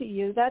respond to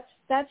you. That's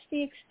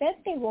the extent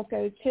they will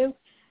go to.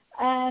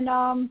 And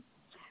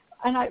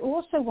I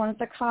also wanted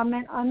to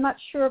comment, I'm not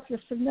sure if you're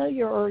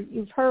familiar or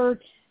you've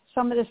heard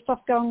some of the stuff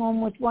going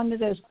on with one of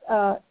those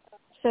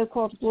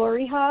so-called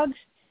glory hogs.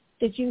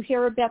 Did you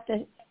hear about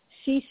the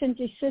cease and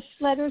desist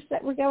letters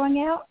that were going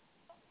out?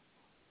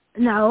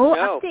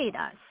 No. Update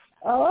us.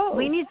 Oh,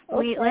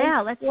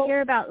 let's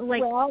hear about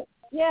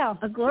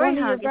a glory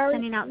hog is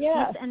sending out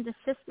cease and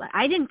desist letters.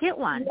 I didn't get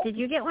one. Did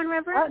you get one,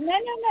 Reverend?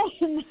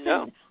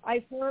 No.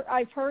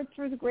 I've heard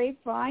through the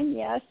grapevine,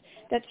 yes,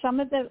 that some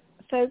of the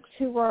folks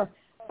who were,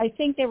 I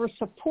think they were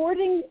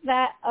supporting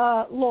that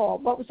law.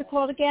 What was it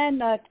called again?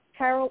 What's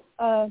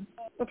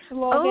the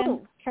law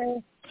again?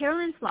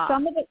 Carolyn's Law.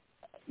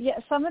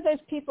 Some of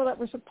those people that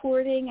were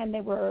supporting, and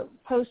they were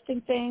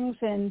posting things,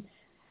 and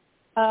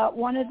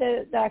one of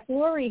that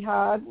glory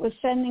hog was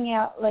sending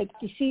out like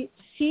cease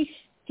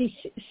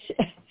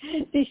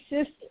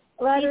desist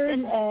letters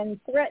and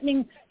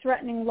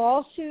threatening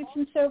lawsuits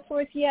and so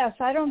forth. Yes,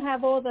 I don't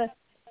have all the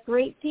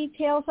great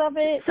details of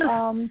it.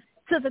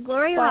 So the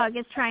glory hog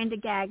is trying to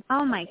gag.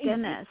 Oh my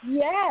goodness.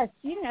 Yes,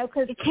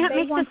 because you can't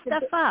make this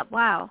stuff up.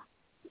 Wow.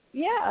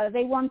 Yeah,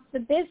 they want the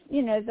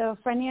the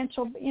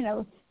financial,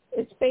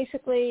 it's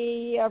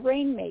basically a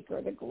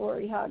rainmaker, the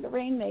glory hog. A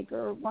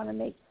rainmaker want to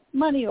make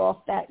money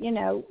off that,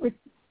 through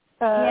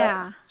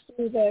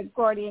the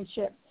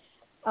guardianship.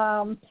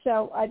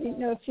 So I didn't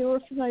know if you were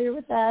familiar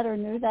with that or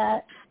knew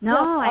that.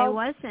 No, I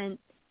wasn't.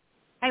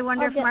 I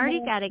wonder if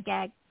Marty got a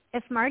gag.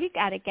 If Marty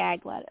got a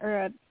gag letter,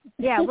 or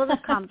we'll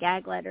just call them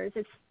gag letters.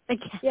 It's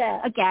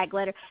a gag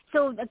letter.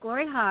 So the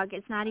glory hog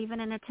is not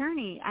even an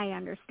attorney, I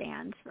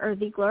understand, or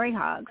the glory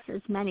hogs.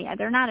 There's many.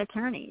 They're not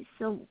attorneys.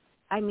 So,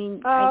 I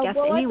mean, I guess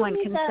anyone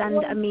can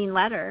send a mean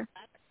letter.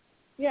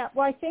 Yeah,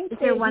 well, I think... Is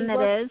there one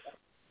that is?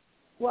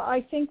 Well,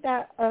 I think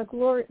that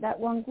that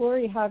one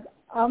glory hog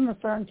I'm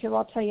referring to,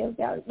 I'll tell you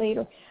about it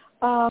later,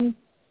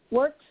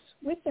 works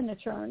with an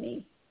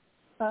attorney,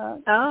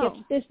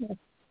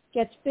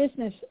 gets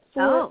business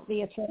for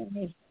the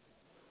attorney.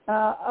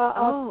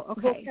 We'll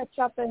catch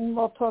up and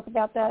we'll talk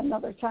about that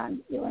another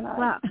time, you and I.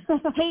 Wow.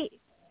 Hey,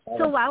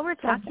 so while we're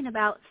talking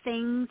about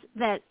things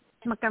that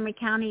Montgomery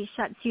County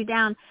shuts you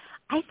down,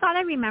 I thought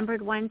I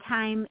remembered one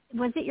time,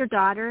 was it your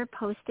daughter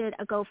posted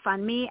a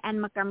GoFundMe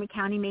and Montgomery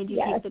County made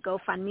you take the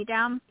GoFundMe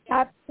down?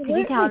 Absolutely. Could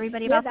you tell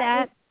everybody about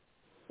that?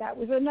 That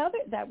was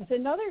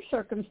another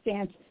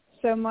circumstance.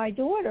 So my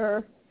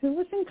daughter, who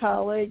was in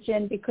college,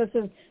 and because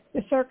of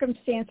the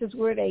circumstances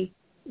where they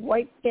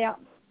wiped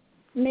out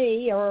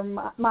me or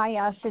my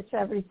assets,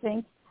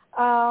 everything,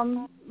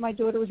 my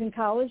daughter was in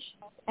college,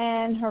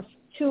 and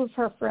two of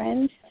her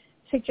friends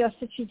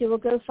suggested she do a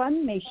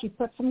GoFundMe. She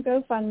put some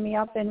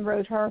GoFundMe up and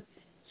wrote her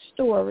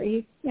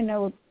story,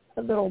 a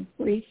little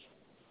brief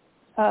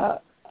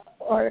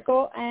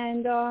article,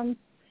 and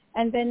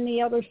then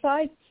the other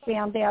side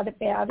found out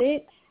about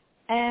it,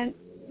 and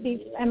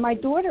and my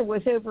daughter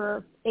was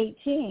over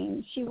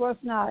 18. She was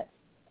not,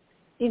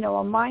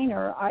 a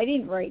minor. I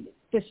didn't write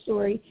the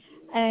story.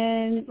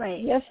 And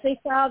yes, they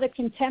filed a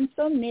contempt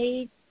on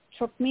me,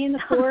 took me in the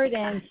court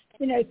and,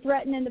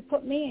 threatening to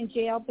put me in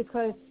jail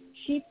because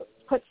she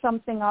put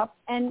something up.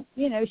 And,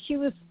 she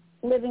was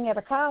living at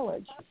a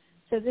college.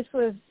 So this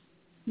was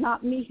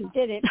not me who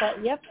did it,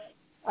 but yep,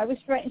 I was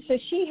threatened. So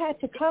she had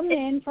to come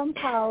in from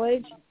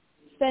college,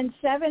 spend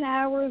 7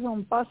 hours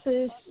on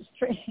buses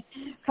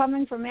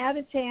coming from out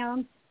of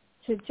town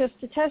to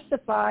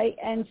testify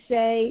and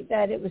say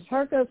that it was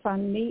her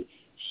GoFundMe.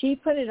 She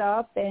put it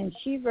up and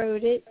she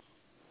wrote it.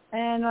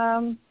 And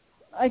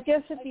I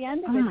guess at the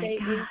end of it,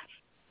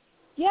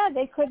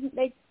 they couldn't,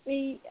 they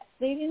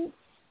didn't,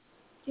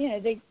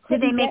 they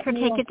couldn't. Did they make her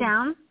take it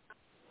down?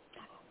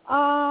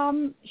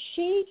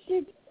 She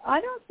did. I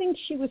don't think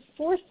she was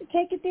forced to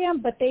take it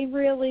down, but they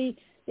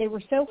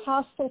were so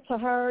hostile to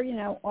her,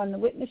 on the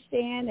witness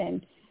stand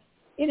and,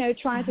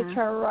 trying to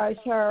terrorize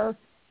her.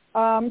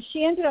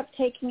 She ended up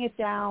taking it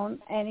down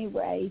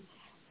anyway.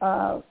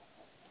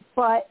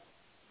 But,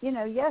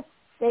 yes,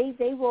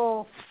 they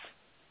will,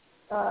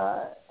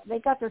 they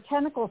got their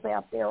tentacles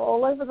out there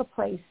all over the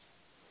place.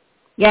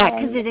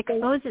 Yeah, because it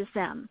exposes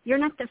them. You're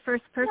not the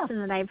first person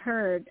that I've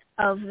heard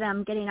of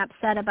them getting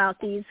upset about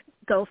these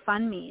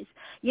GoFundMes.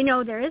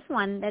 There is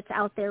one that's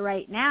out there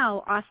right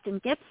now,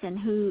 Austin Gibson,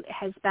 who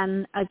has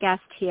been a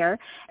guest here,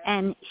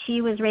 and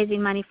she was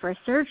raising money for a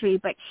surgery,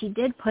 but she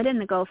did put in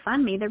the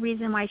GoFundMe. The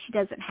reason why she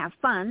doesn't have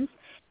funds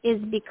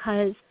is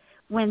because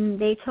when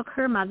they took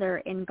her mother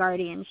in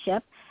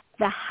guardianship,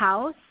 the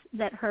house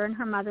that her and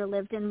her mother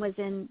lived in was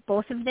in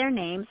both of their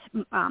names,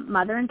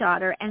 mother and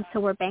daughter, and so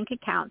were bank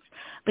accounts.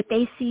 But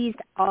they seized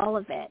all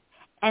of it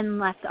and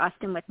left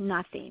Austin with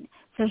nothing.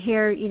 So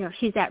here,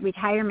 she's at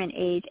retirement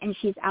age, and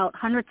she's out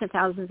hundreds of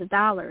thousands of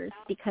dollars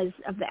because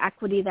of the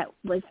equity that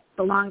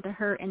belonged to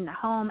her in the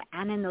home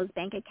and in those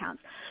bank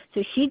accounts.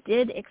 So she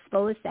did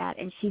expose that,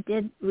 and she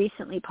did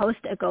recently post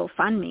a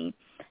GoFundMe.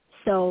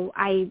 So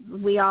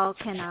we all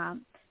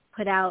can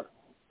put out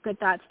good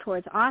thoughts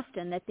towards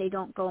Austin that they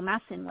don't go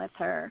messing with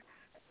her.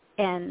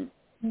 And,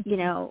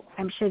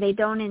 I'm sure they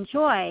don't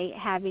enjoy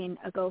having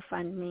a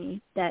GoFundMe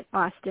that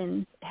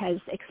Austin has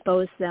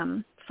exposed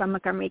them from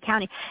Montgomery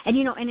County. And,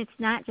 and it's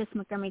not just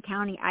Montgomery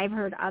County. I've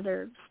heard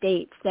other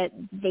states that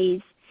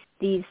these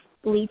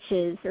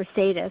leeches or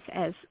sadists,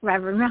 as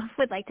Reverend Ralph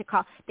would like to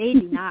call, they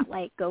do not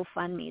like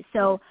GoFundMe.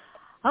 So,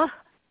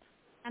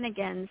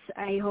 Hannigan's,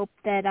 I hope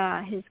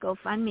that his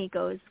GoFundMe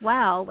goes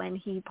well when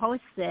he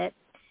posts it,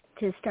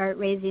 to start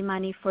raising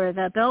money for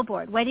the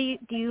billboard. What do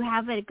you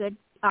have a good,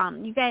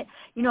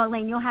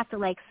 Elaine, you'll have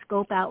to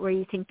scope out where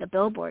you think the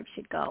billboard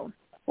should go.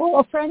 Well,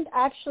 a friend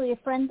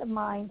of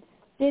mine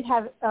did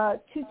have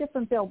 2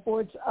 different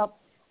billboards up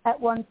at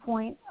one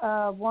point.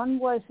 One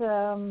was,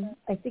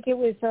 I think it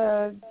was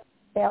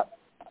about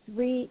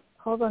 3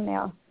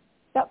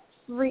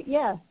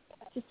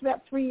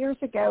 years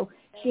ago.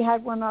 She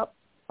had one up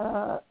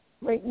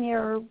right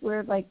near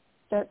where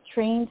the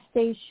train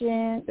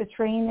station, the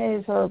train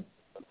is, or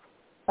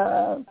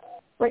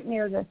right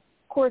near the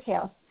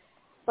courthouse,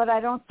 but I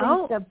don't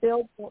think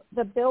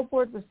the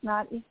billboard was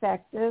not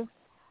effective.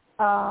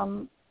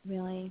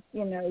 Really,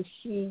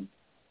 she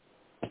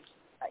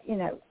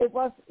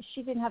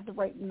didn't have the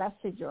right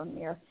message on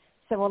there,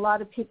 so a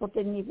lot of people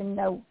didn't even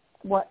know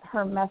what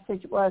her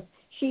message was.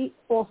 She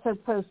also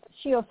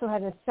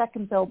had a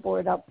second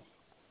billboard up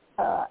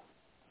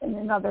in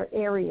another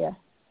area,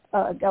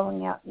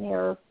 going out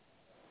near,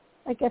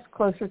 I guess,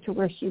 closer to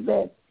where she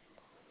lived.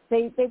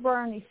 They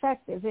weren't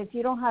effective. If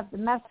you don't have the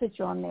message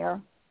on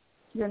there,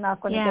 you're not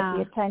going to get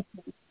the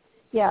attention.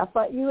 Yeah,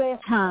 but you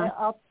asked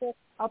me,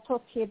 I'll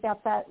talk to you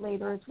about that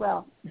later as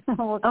well.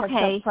 We'll catch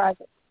up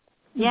private.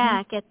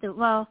 Yeah,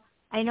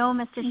 I know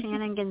Mr.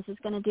 Hannigan's is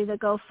going to do the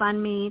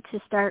GoFundMe to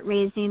start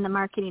raising the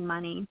marketing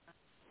money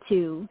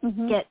to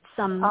get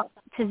some,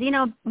 because,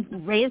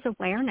 raise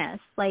awareness.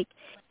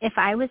 If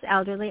I was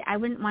elderly, I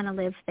wouldn't want to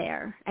live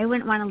there. I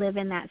wouldn't want to live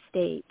in that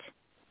state.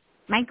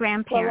 My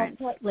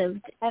grandparents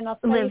lived in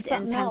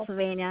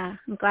Pennsylvania.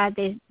 I'm glad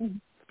they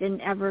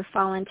didn't ever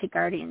fall into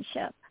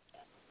guardianship.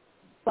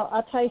 Well,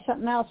 I'll tell you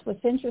something else.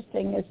 What's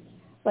interesting is,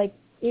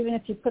 even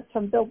if you put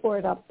some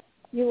billboard up,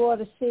 you ought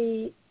to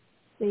see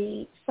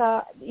the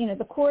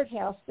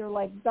courthouse.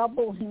 They're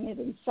doubling it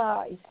in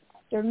size.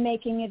 They're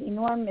making it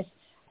enormous,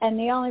 and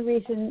the only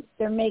reason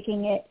they're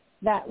making it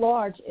that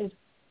large is,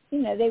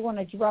 they want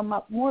to drum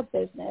up more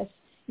business.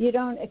 You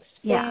don't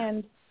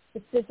expand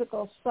the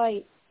physical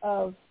site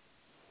of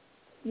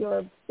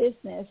your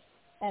business,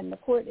 and the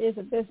court is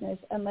a business,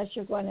 unless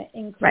you're going to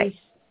increase,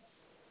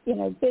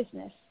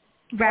 business.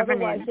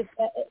 Revenue. Otherwise,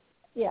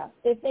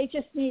 if they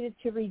just needed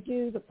to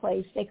redo the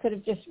place, they could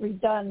have just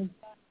redone,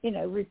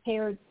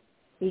 repaired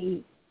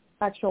the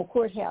actual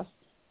courthouse.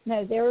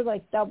 No, they were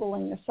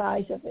doubling the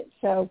size of it.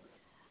 So,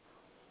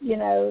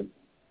 I'm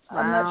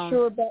not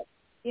sure about,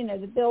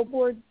 the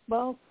billboard.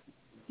 Well,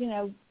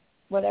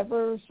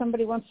 whatever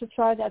somebody wants to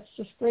try, that's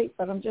just great.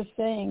 But I'm just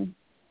saying,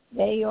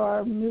 they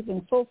are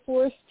moving full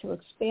force to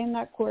expand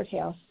that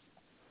courthouse.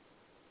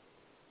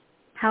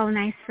 How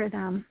nice for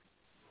them.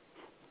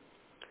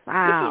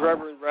 Wow. This is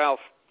Reverend Ralph.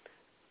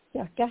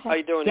 Yeah, go ahead. How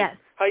you doing? Yes.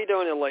 How you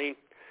doing, Elaine?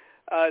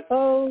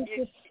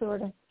 Just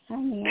sort of.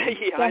 Hanging on.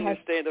 Yeah, I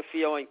understand the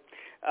feeling.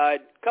 A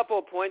couple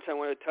of points I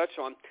want to touch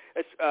on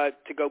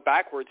to go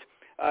backwards.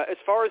 As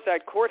far as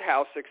that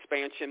courthouse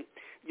expansion,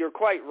 you're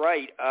quite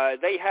right.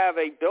 They have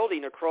a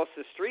building across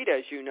the street,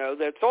 as you know,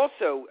 that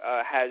also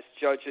has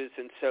judges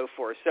and so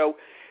forth. So,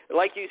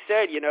 like you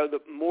said, the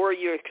more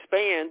you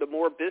expand, the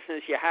more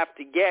business you have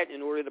to get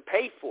in order to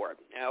pay for it,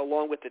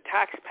 along with the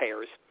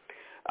taxpayers.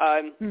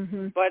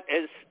 But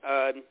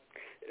as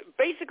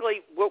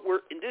basically what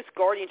we're in this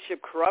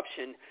guardianship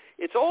corruption,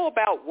 it's all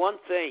about one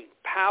thing: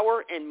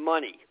 power and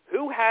money.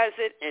 Who has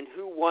it and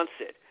who wants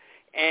it?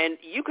 And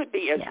you could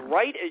be as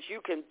right as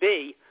you can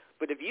be,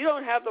 but if you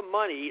don't have the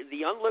money,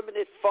 the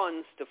unlimited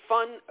funds to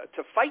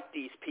fight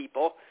these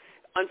people,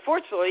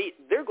 unfortunately,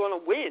 they're going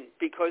to win,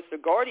 because the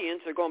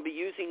guardians are going to be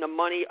using the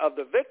money of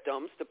the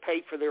victims to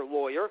pay for their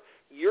lawyer.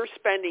 You're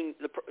spending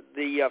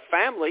the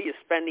family is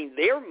spending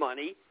their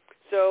money,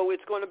 so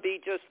it's going to be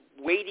just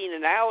waiting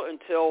it out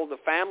until the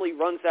family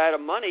runs out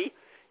of money,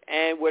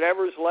 and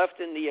whatever's left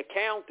in the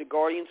account, the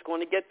guardian's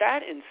going to get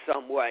that in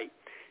some way.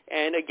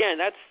 And again,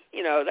 that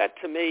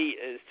to me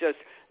is just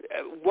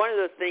one of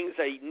the things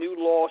a new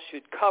law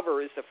should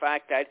cover, is the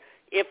fact that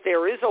if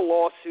there is a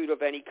lawsuit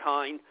of any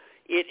kind,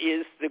 it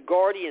is the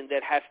guardian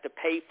that has to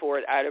pay for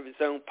it out of his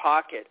own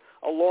pocket,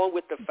 along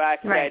with the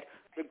fact that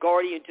the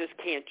guardian just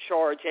can't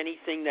charge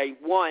anything they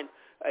want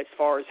as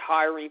far as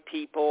hiring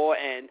people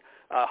and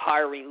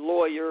hiring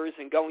lawyers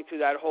and going through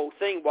that whole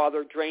thing while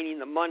they're draining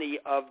the money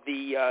of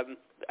the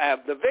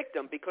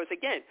victim. Because,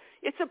 again,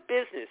 it's a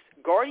business.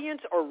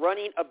 Guardians are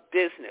running a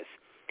business,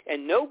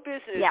 and no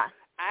business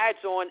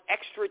adds on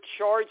extra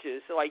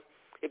charges. Like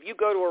if you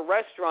go to a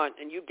restaurant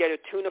and you get a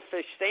tuna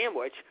fish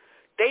sandwich,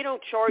 they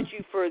don't charge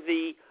you for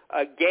the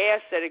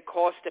gas that it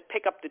costs to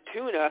pick up the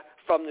tuna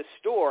from the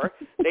store.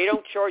 They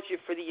don't charge you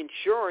for the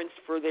insurance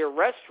for their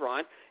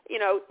restaurant.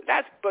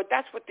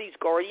 That's what these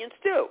guardians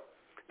do.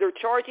 They're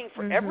charging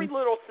for every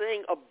little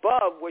thing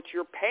above what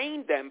you're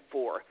paying them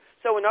for.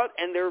 So,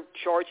 and they're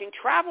charging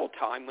travel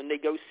time when they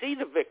go see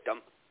the victim.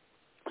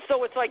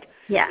 So it's like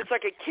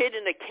a kid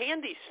in a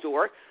candy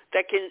store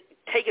that can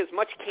take as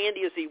much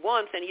candy as he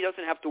wants, and he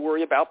doesn't have to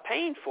worry about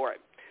paying for it.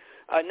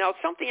 Now,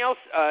 something else,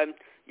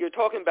 you're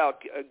talking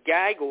about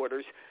gag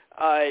orders.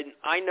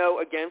 I know,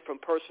 again, from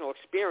personal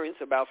experience,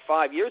 about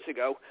 5 years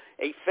ago,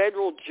 a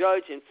federal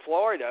judge in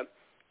Florida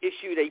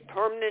issued a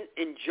permanent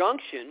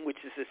injunction, which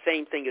is the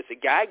same thing as a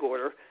gag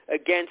order,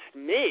 against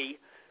me,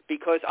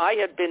 because I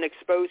had been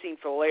exposing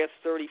for the last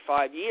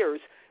 35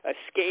 years a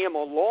scam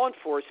on law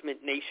enforcement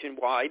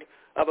nationwide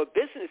of a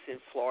business in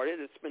Florida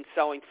that's been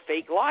selling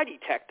fake lie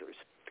detectors.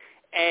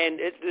 And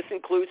this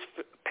includes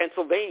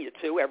Pennsylvania,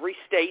 too. Every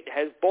state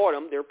has bought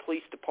them, their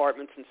police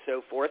departments and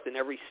so forth in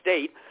every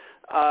state.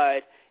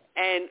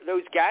 And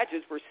those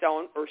gadgets were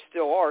selling, or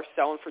still are,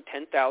 selling for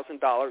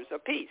 $10,000 a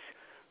piece.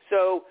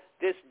 So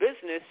this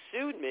business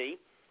sued me,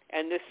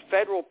 and this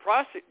federal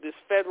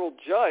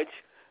judge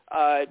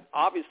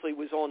obviously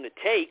was on the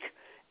take,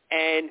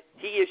 and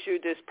he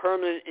issued this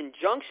permanent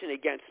injunction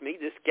against me,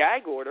 this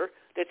gag order,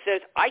 that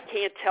says I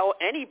can't tell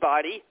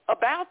anybody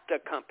about the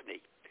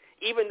company,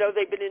 even though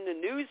they've been in the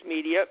news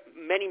media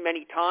many,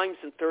 many times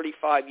in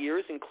 35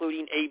 years,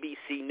 including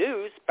ABC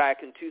News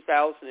back in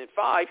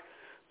 2005.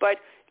 But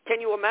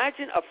can you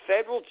imagine a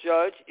federal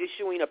judge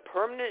issuing a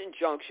permanent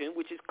injunction,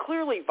 which is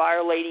clearly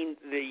violating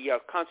the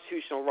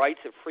constitutional rights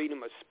of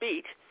freedom of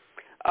speech,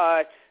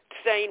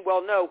 saying,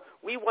 well, no,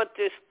 we want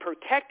this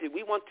protected.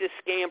 We want this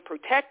scam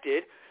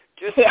protected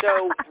just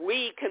so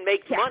we can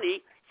make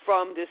money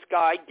from this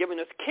guy giving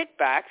us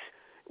kickbacks,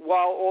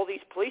 while all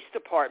these police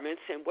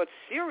departments, and what's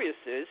serious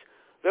is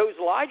those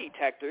lie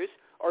detectors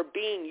are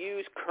being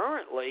used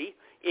currently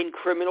in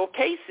criminal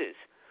cases.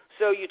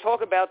 So you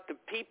talk about the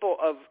people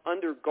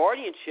under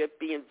guardianship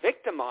being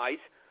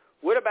victimized.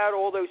 What about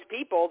all those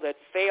people that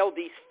failed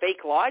these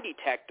fake lie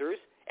detectors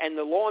and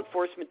the law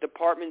enforcement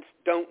departments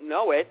don't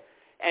know it,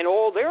 and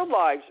all their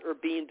lives are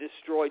being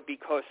destroyed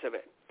because of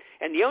it?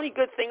 And the only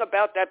good thing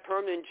about that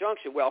permanent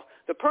injunction, well,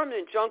 the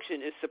permanent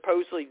injunction is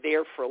supposedly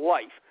there for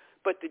life,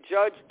 but the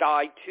judge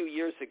died 2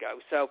 years ago,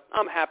 so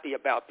I'm happy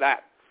about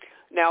that.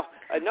 Now,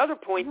 another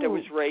point that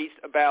was raised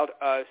about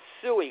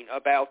suing,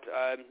 about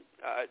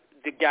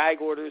the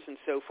gag orders and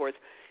so forth,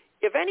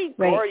 if any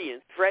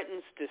guardian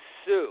threatens to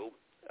sue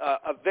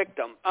a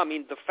victim,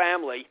 the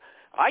family,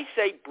 I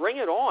say bring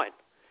it on.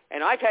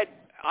 And I've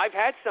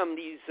had some of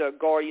these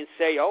guardians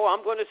say, oh,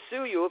 I'm going to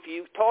sue you if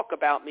you talk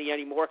about me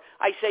anymore.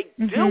 I say,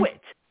 do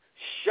it.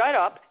 Shut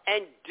up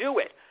and do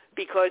it,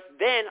 because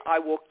then I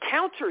will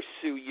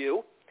counter-sue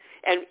you.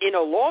 And in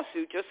a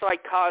lawsuit, just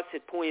like Kaz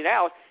had pointed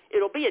out,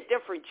 it'll be a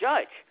different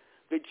judge.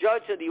 The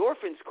judge of the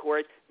orphans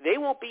court, they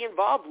won't be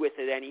involved with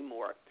it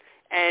anymore.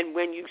 And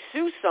when you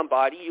sue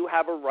somebody, you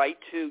have a right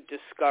to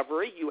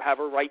discovery. You have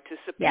a right to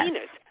subpoenas.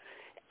 Yes.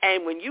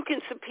 And when you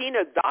can subpoena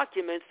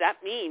documents, that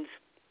means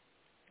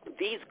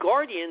these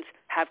guardians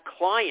have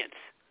clients,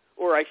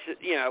 or I should,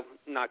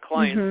 not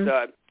clients,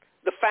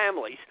 the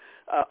families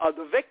of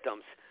the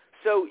victims.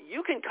 So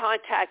you can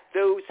contact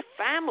those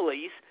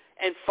families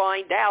and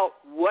find out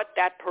what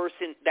that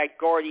person, that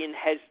guardian,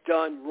 has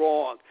done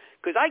wrong.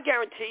 Because I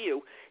guarantee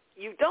you,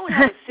 you don't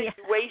have a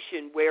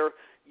situation where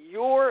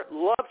your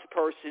loved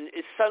person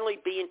is suddenly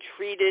being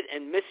treated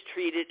and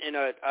mistreated in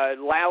a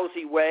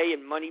lousy way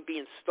and money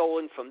being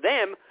stolen from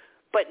them,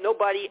 but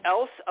nobody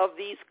else of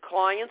these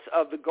clients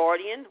of the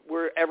guardian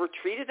were ever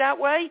treated that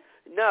way?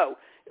 No.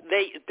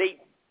 They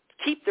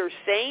keep their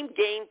same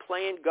game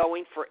plan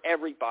going for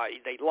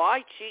everybody. They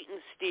lie, cheat,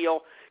 and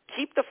steal,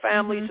 keep the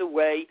families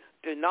away,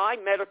 deny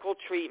medical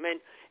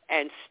treatment,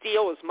 and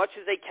steal as much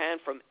as they can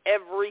from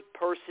every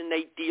person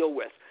they deal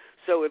with.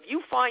 So if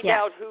you find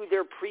out who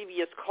their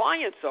previous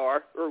clients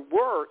are, or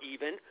were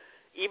even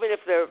if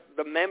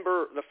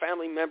the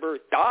family member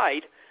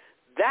died,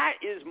 that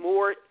is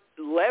more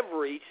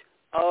leverage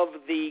of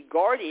the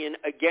guardian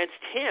against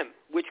him,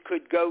 which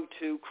could go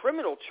to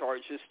criminal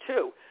charges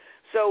too.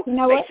 So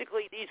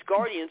basically these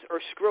guardians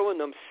are screwing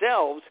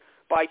themselves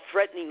by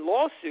threatening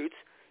lawsuits.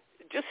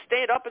 Just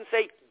stand up and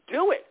say,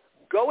 do it.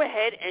 Go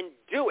ahead and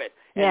do it.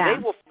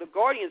 And the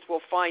guardians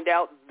will find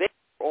out they're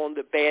on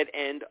the bad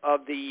end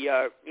of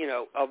the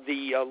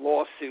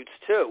lawsuits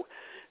too.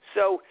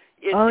 So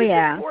it's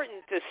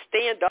important to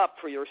stand up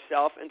for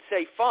yourself and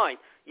say, fine,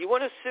 you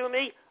want to sue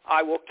me?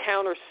 I will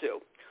countersue.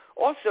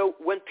 Also,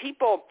 when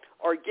people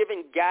are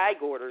given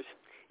gag orders,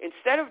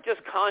 instead of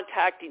just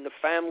contacting the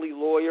family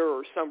lawyer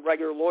or some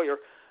regular lawyer,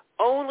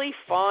 only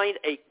find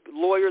a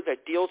lawyer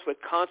that deals with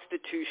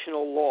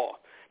constitutional law.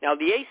 Now,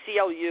 the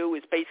ACLU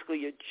is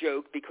basically a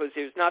joke because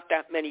there's not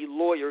that many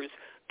lawyers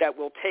that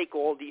will take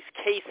all these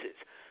cases.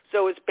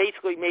 So it's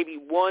basically maybe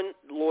one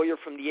lawyer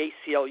from the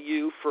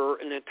ACLU for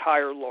an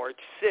entire large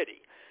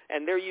city.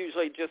 And they're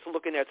usually just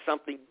looking at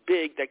something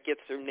big that gets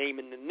their name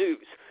in the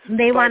news.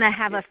 They want to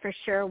have a for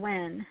sure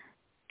win.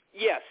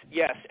 Yes,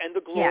 and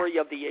the glory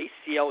of the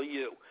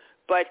ACLU.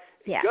 But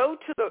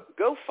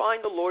go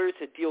find the lawyers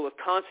that deal with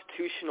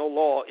constitutional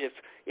law.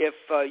 If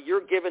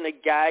you're given a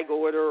gag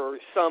order or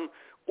some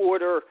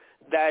order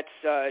that's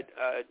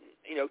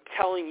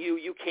telling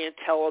you can't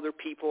tell other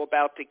people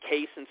about the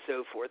case and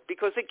so forth,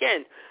 because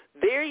again,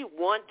 they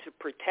want to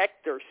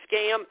protect their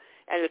scam,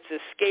 and it's a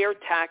scare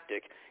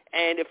tactic.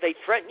 And if they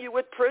threaten you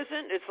with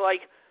prison, it's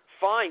like,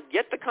 fine,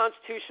 get the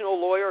constitutional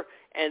lawyer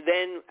and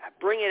then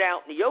bring it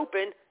out in the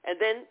open, and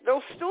then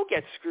they'll still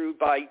get screwed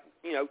by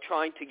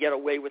trying to get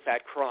away with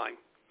that crime.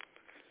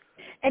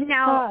 And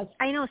now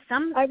I know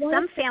some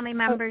family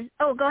members.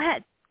 Oh, go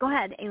ahead,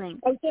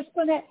 Elaine.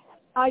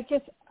 I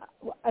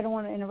don't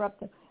want to interrupt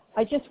them.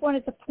 I just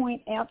wanted to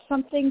point out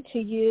something to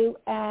you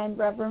and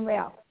Reverend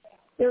Ralph.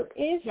 There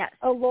is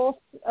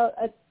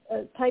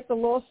a type of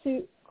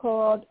lawsuit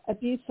called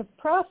abuse of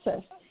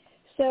process.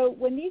 So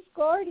when these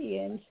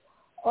guardians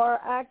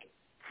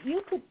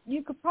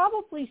you could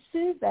probably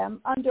sue them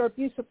under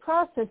abuse of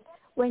process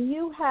when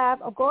you have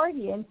a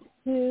guardian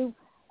who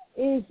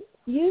is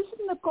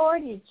using the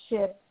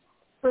guardianship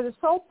for the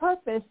sole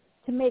purpose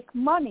to make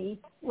money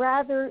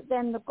rather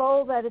than the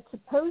goal that it's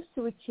supposed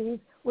to achieve,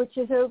 which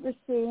is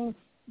overseeing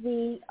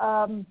the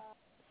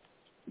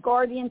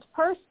guardian's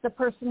the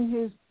person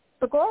who's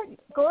the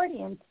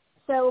guardian.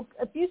 So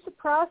abusive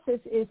process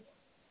is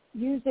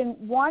using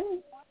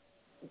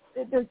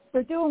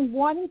they're doing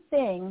one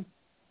thing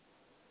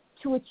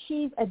to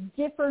achieve a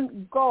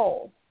different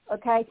goal,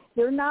 okay?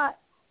 They're not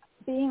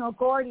being a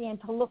guardian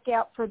to look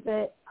out for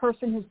the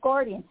person who's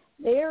guardian.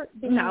 They're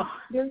doing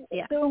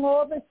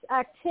all this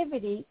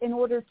activity in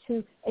order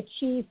to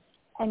achieve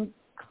and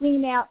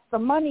clean out the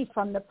money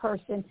from the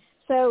person.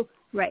 So,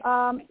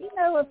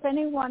 if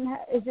anyone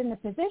is in the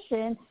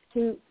position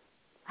to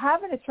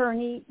have an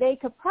attorney, they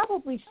could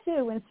probably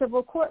sue in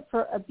civil court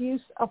for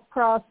abuse of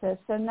process.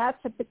 And that's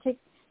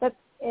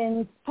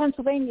in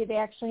Pennsylvania, they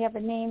actually have a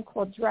name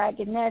called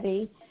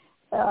Dragonetti,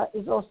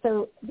 is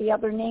also the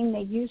other name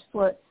they use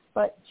for it.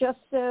 But just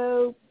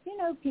so,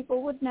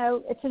 people would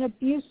know, it's an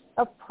abuse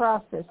of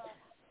process.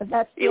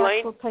 That's the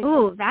Elaine?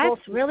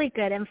 That's really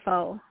good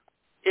info.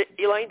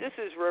 Elaine, this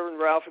is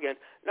Reverend Ralph again.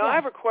 Now, I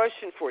have a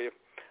question for you.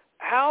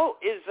 How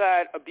is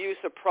that abuse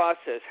of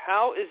process?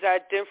 How is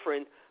that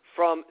different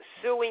from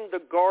suing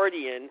the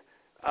guardian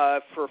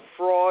for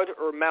fraud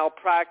or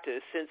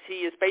malpractice, since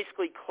he is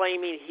basically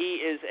claiming he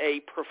is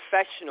a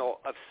professional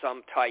of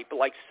some type,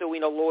 like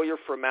suing a lawyer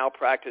for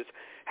malpractice?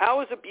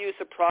 How is abuse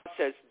of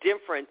process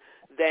different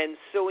than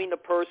suing the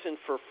person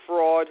for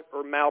fraud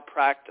or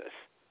malpractice?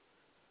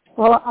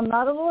 Well, I'm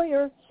not a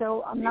lawyer,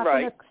 so I'm not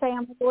going to say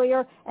I'm a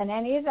lawyer and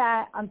any of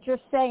that. I'm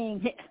just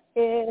saying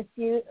if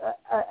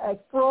a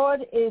fraud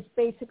is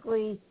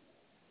basically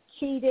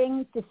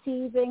cheating,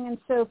 deceiving, and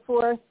so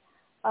forth.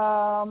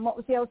 What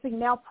was the other thing?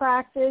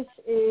 Malpractice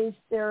is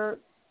they're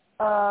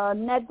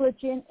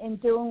negligent in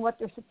doing what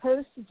they're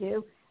supposed to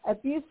do.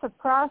 Abuse of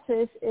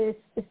process is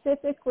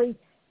specifically,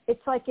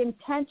 it's like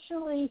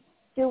intentionally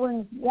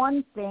doing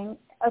one thing.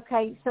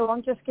 Okay, so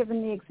I'm just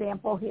giving the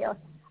example here.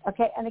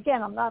 Okay, and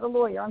again, I'm not a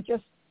lawyer. I'm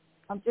just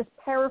I'm just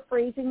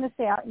paraphrasing this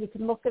out. You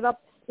can look it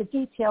up, the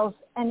details.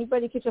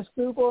 Anybody could just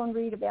Google and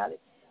read about it.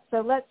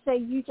 So let's say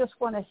you just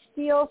want to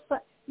steal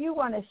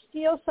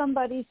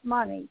somebody's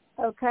money,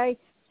 okay?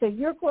 So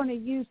you're going to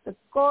use the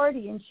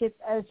guardianship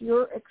as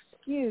your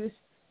excuse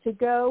to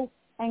go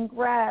and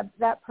grab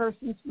that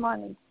person's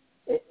money,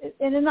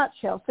 in a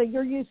nutshell. So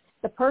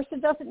the person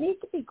doesn't need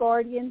to be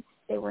guardian.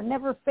 They were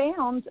never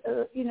found,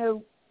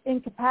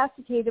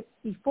 incapacitated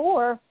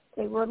before.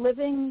 They were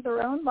living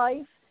their own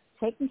life,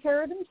 taking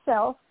care of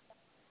themselves,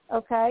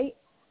 okay?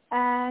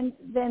 And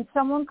then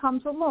someone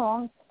comes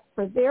along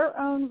for their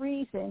own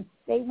reason.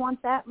 They want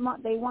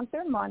they want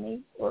their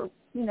money or,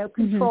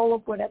 control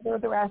of whatever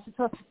their assets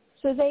are.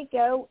 So they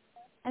go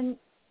and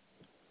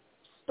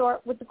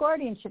start with the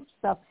guardianship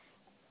stuff.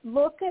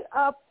 Look it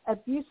up,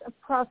 abuse of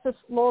process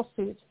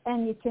lawsuits,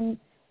 and you can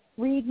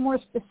read more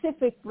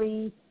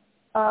specifically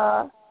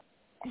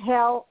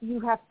how you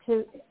have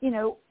to,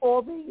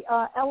 all the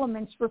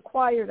elements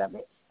required of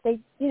it.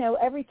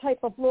 Every type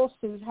of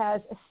lawsuit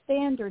has a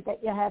standard that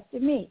you have to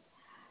meet.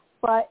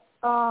 But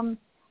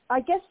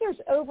I guess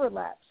there's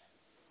overlaps.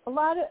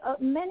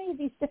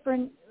 Many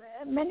different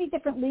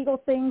legal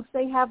things,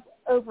 they have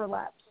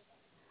overlaps.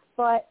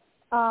 But,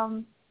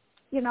 I'm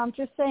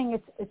just saying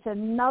it's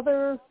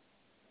another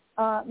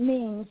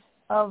means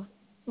of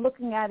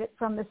looking at it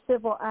from the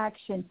civil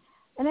action.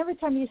 And every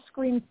time you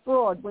scream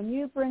fraud, when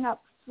you bring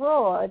up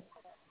fraud,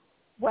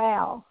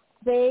 wow,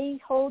 they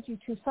hold you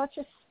to such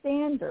a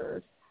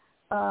standard.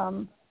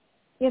 You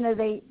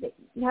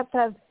have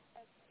to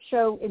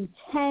show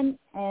intent,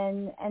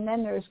 and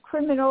then there's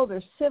criminal,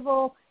 there's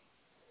civil.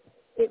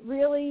 It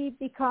really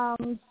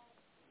becomes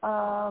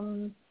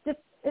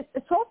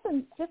it's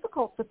often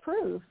difficult to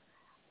prove.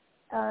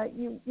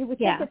 You would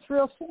think it's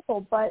real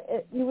simple,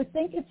 but you would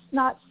think it's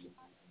not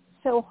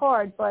so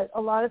hard, but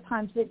a lot of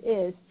times it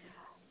is.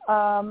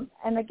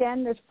 And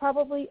again, there's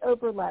probably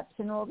overlaps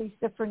in all these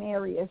different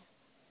areas.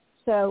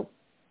 So,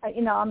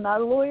 I'm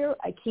not a lawyer.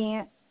 I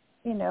can't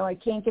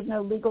give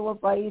no legal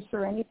advice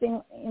or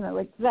anything,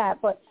 like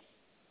that. But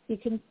you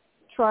can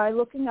try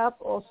looking up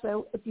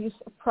also abuse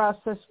of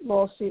process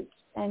lawsuits,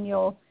 and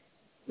you'll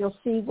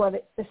see what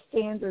the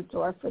standards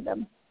are for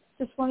them.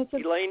 Just wanted to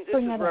Elaine,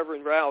 this is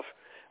Reverend Ralph.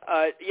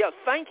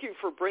 Thank you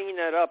for bringing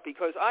that up,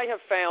 because I have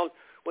found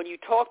when you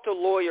talk to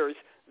lawyers,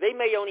 they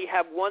may only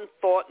have one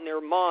thought in their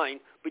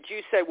mind, but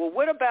you say, well,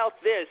 what about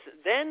this?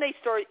 Then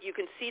you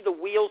can see the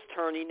wheels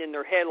turning in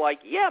their head like,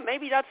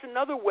 maybe that's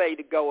another way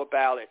to go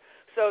about it.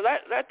 So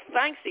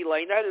thanks,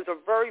 Elaine. That is a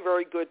very,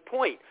 very good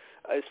point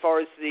as far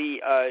as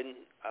the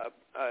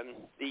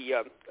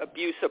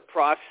abusive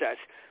process,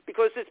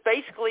 because it's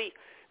basically,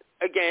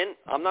 again,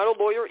 I'm not a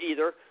lawyer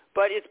either,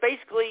 but it's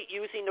basically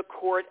using the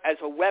court as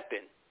a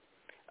weapon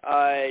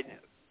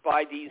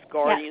by these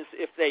guardians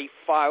if they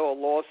file a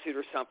lawsuit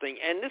or something.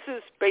 And this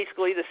is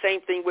basically the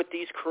same thing with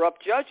these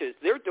corrupt judges.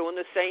 They're doing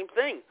the same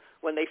thing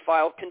when they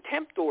file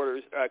contempt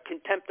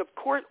of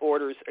court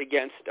orders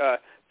against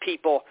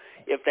people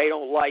if they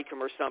don't like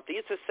them or something.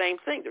 It's the same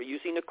thing. They're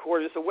using the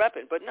court as a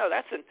weapon. But no,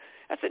 that's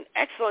an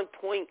excellent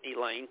point,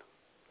 Elaine.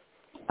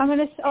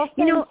 I'll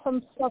send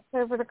some stuff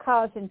over to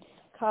Kaz, and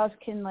Kaz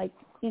can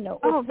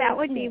that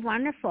would be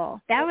wonderful.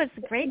 That was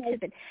great.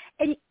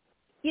 And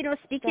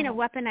speaking of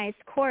weaponized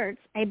courts,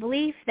 I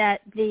believe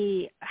that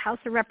the House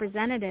of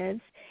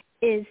Representatives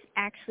is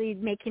actually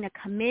making a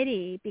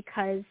committee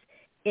because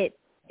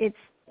it's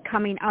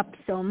coming up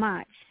so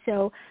much.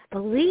 So I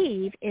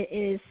believe it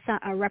is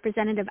a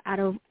representative out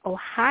of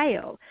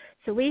Ohio.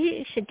 So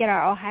we should get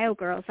our Ohio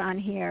girls on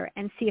here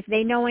and see if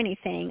they know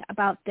anything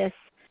about this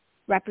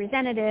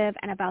representative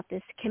and about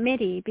this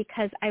committee,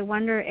 because I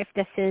wonder if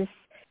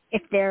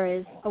there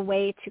is a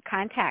way to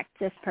contact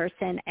this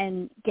person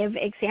and give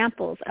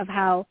examples of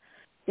how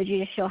the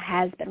judicial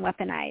has been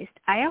weaponized.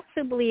 I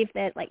also believe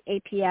that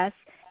APS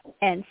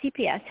and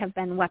CPS have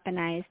been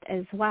weaponized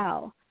as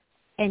well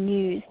and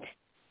used.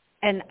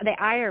 And the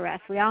IRS,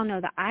 we all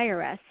know the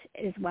IRS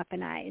is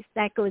weaponized.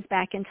 That goes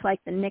back into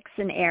the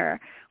Nixon era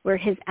where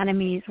his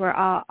enemies were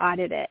all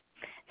audited.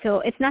 So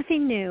it's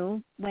nothing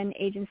new when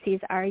agencies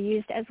are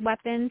used as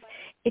weapons.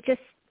 It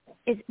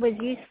was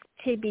used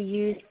to be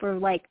used for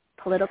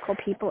political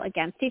people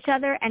against each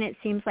other, and it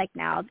seems like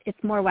now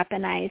it's more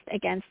weaponized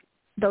against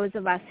those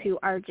of us who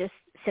are just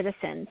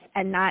citizens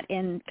and not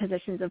in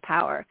positions of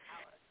power.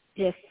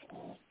 Just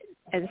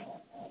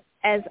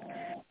as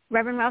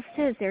Reverend Ralph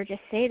says, they're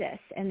just sadists,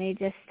 and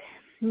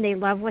they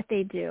love what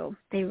they do.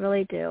 They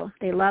really do.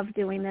 They love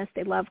doing this.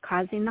 They love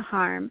causing the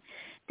harm.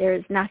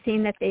 There's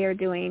nothing that they are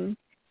doing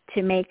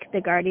to make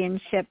the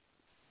guardianship,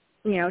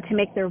 to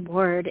make their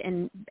ward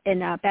in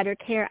better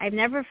care. I've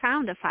never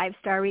found a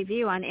 5-star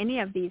review on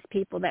any of these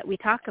people that we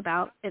talk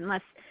about and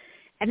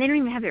they don't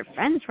even have their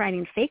friends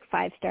writing fake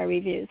 5-star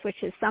reviews,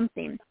 which is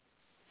something.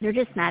 They're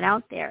just not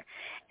out there.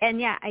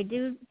 And I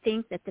do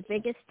think that the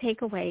biggest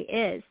takeaway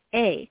is,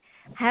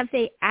 have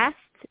they asked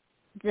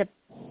the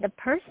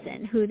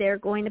person who they're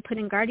going to put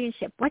in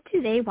guardianship, what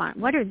do they want?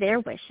 What are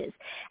their wishes?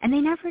 And they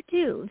never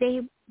do.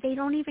 They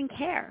don't even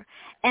care.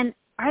 And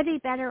are they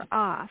better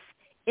off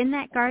in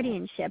that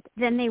guardianship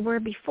than they were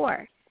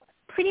before.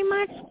 Pretty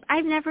much,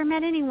 I've never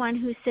met anyone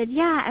who said,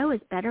 yeah, I was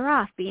better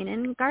off being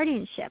in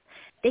guardianship.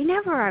 They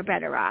never are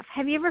better off.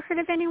 Have you ever heard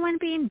of anyone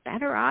being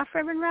better off,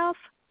 Reverend Ralph?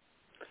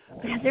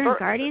 Because they're in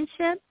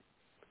guardianship?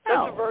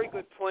 That's a very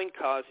good point,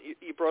 Kaz.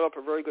 You brought up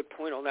a very good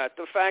point on that.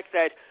 The fact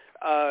that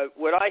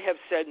what I have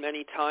said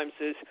many times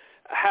is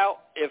how,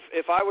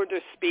 if I were to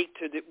speak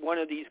to one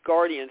of these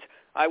guardians,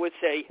 I would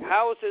say,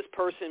 how is this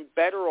person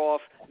better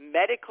off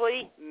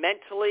medically,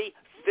 mentally,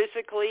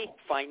 physically,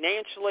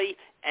 financially,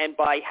 and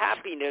by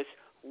happiness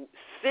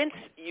since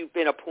you've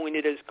been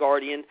appointed as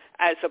guardian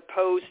as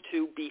opposed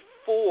to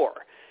before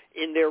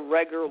in their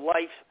regular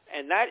life?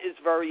 And that is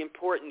very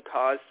important,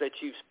 Kaz, that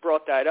you've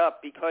brought that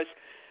up because,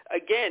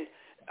 again,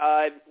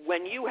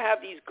 when you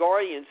have these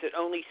guardians that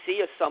only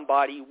see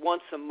somebody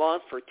once a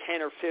month for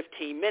 10 or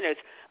 15 minutes,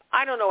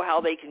 I don't know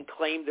how they can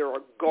claim they're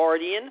a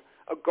guardian.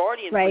 A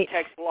guardian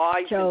protects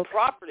lives and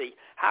property.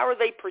 How are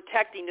they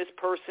protecting this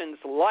person's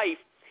life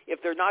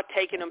if they're not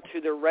taking them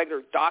to their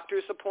regular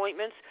doctor's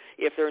appointments,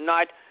 if they're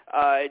not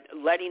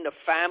letting the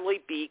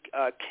family be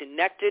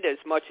connected as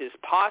much as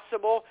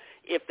possible,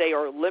 if they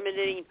are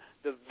limiting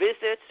the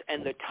visits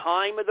and the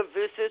time of the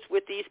visits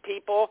with these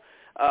people?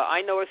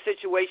 I know a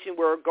situation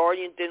where a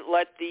guardian didn't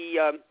let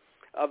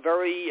a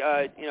very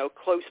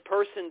close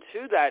person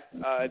to that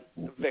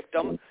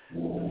victim,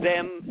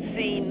 them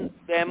seeing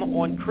them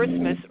on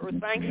Christmas or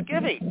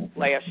Thanksgiving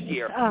last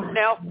year.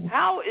 Now,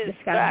 how is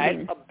that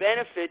a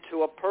benefit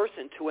to a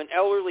person, to an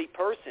elderly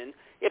person,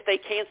 if they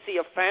can't see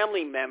a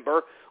family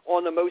member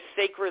on the most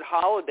sacred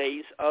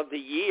holidays of the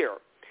year?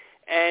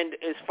 And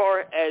as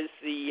far as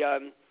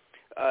the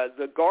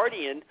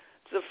guardian,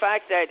 the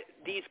fact that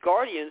these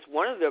guardians,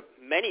 one of the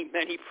many,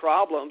 many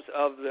problems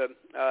of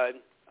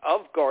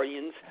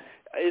guardians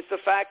is the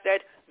fact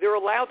that they're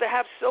allowed to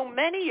have so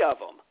many of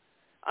them.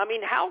 I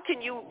mean, how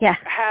can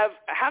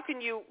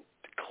you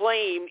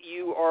claim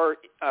you are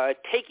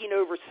taking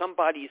over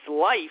somebody's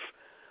life,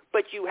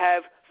 but you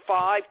have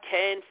 5,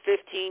 10,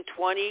 15,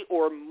 20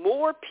 or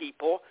more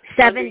people?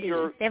 70.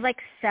 They have like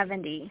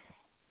 70.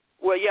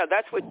 Well, yeah,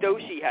 that's what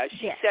Doshi has.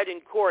 She said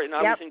in court, and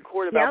I was in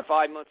court about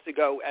 5 months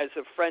ago as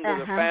a friend of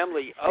the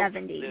family of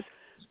 70. this.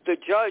 The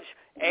judge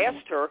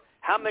asked her,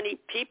 how many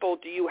people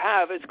do you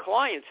have as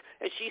clients?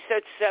 And she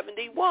said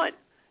 71.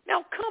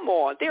 Now, come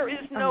on. There is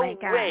no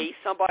way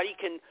somebody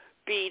can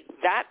be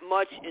that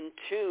much in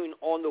tune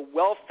on the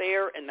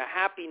welfare and the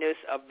happiness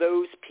of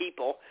those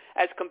people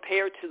as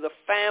compared to the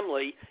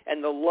family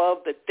and the love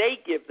that they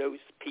give those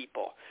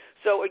people.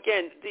 So,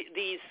 again,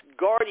 these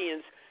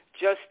guardians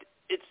just,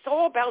 it's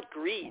all about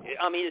greed.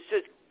 I mean, it's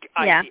just,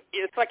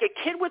 it's like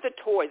a kid with a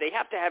toy. They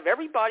have to have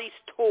everybody's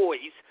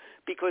toys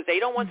because they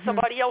don't want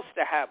somebody else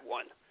to have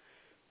one.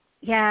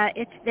 Yeah,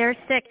 they're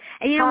sick.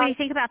 And when you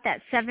think about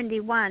that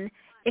 71,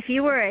 if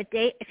you were a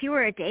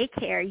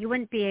daycare, you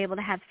wouldn't be able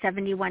to have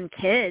 71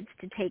 kids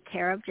to take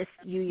care of, just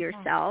you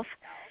yourself.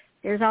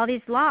 There's all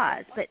these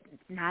laws, but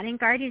not in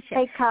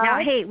guardianship. Now,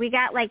 we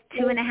got like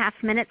 2.5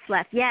 minutes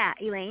left. Yeah,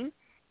 Elaine?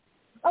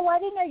 Oh, I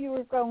didn't know you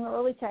were going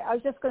early today. I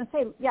was just going to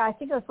say, I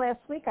think it was last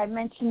week I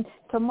mentioned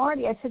to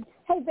Marty, I said,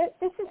 hey,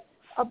 this is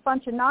a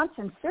bunch of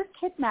nonsense. They're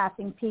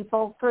kidnapping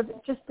people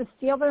just to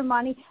steal their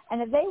money,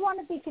 and if they want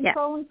to be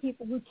controlling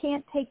people who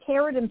can't take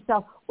care of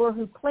themselves or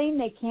who claim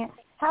they can't,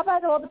 how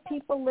about all the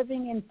people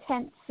living in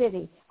Tent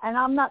City? And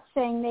I'm not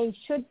saying they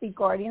should be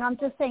guardian. I'm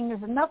just saying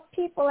there's enough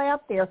people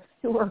out there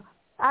who are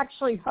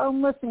actually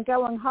homeless and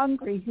going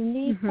hungry who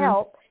need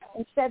help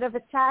instead of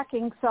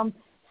attacking some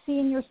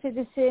senior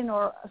citizen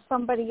or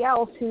somebody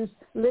else who's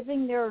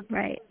living their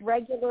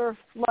regular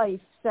life.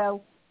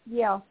 So,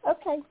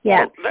 okay.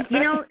 Yeah.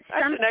 Well,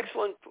 that's an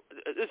excellent,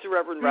 this is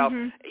Reverend Ralph.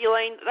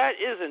 Elaine, that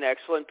is an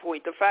excellent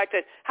point. The fact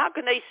that how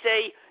can they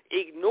say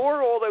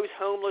ignore all those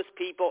homeless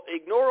people,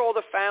 ignore all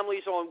the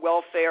families on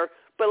welfare,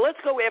 but let's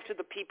go after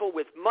the people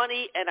with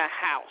money and a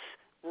house.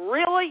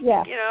 Really?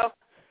 Yeah.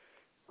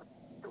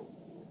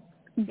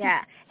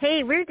 Yeah.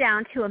 Hey, we're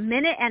down to 1.5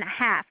 minutes.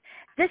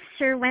 This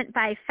sure went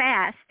by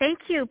fast. Thank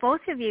you,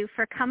 both of you,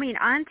 for coming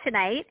on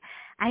tonight.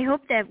 I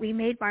hope that we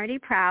made Marty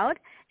proud.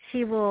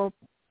 She will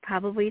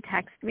probably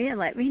text me and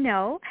let me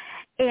know.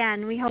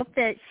 And we hope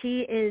that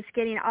she is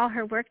getting all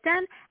her work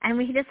done. And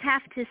we just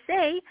have to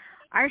say,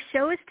 our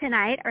shows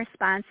tonight are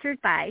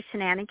sponsored by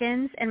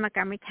Shenanigans and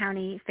Montgomery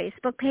County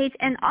Facebook page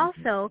and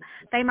also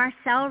by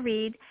Marcel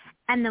Reed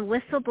and the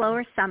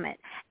Whistleblower Summit.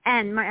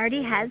 And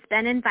Marty has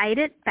been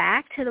invited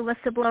back to the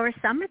Whistleblower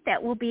Summit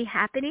that will be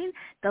happening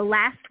the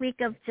last week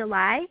of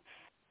July.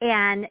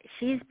 And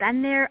she's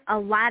been there a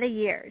lot of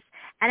years.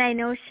 And I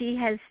know she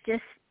has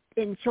just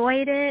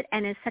enjoyed it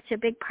and is such a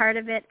big part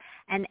of it,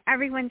 and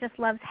everyone just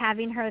loves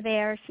having her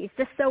there. She's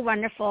just so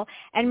wonderful.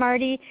 And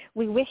Marty,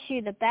 we wish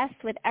you the best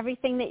with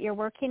everything that you're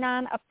working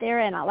on up there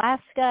in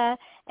Alaska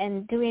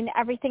and doing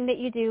everything that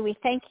you do. We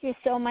thank you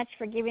so much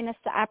for giving us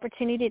the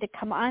opportunity to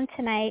come on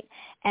tonight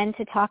and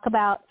to talk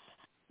about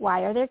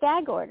why are there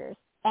gag orders.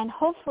 And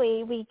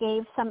hopefully we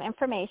gave some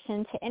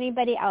information to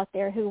anybody out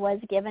there who was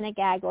given a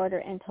gag order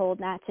and told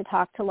not to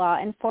talk to law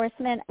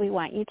enforcement. We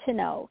want you to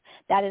know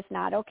that is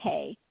not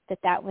okay,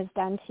 that was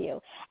done to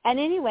you. And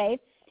anyway,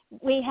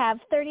 we have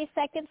 30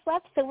 seconds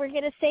left, so we're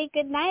going to say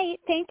good night.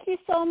 Thank you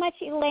so much,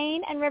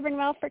 Elaine and Reverend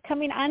Ralph, for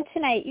coming on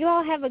tonight. You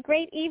all have a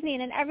great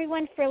evening, and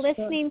everyone for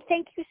listening,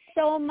 thank you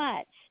so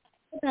much.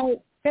 Good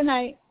night. Good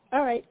night.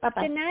 All right.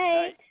 Bye-bye. Good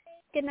night.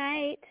 Good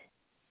night.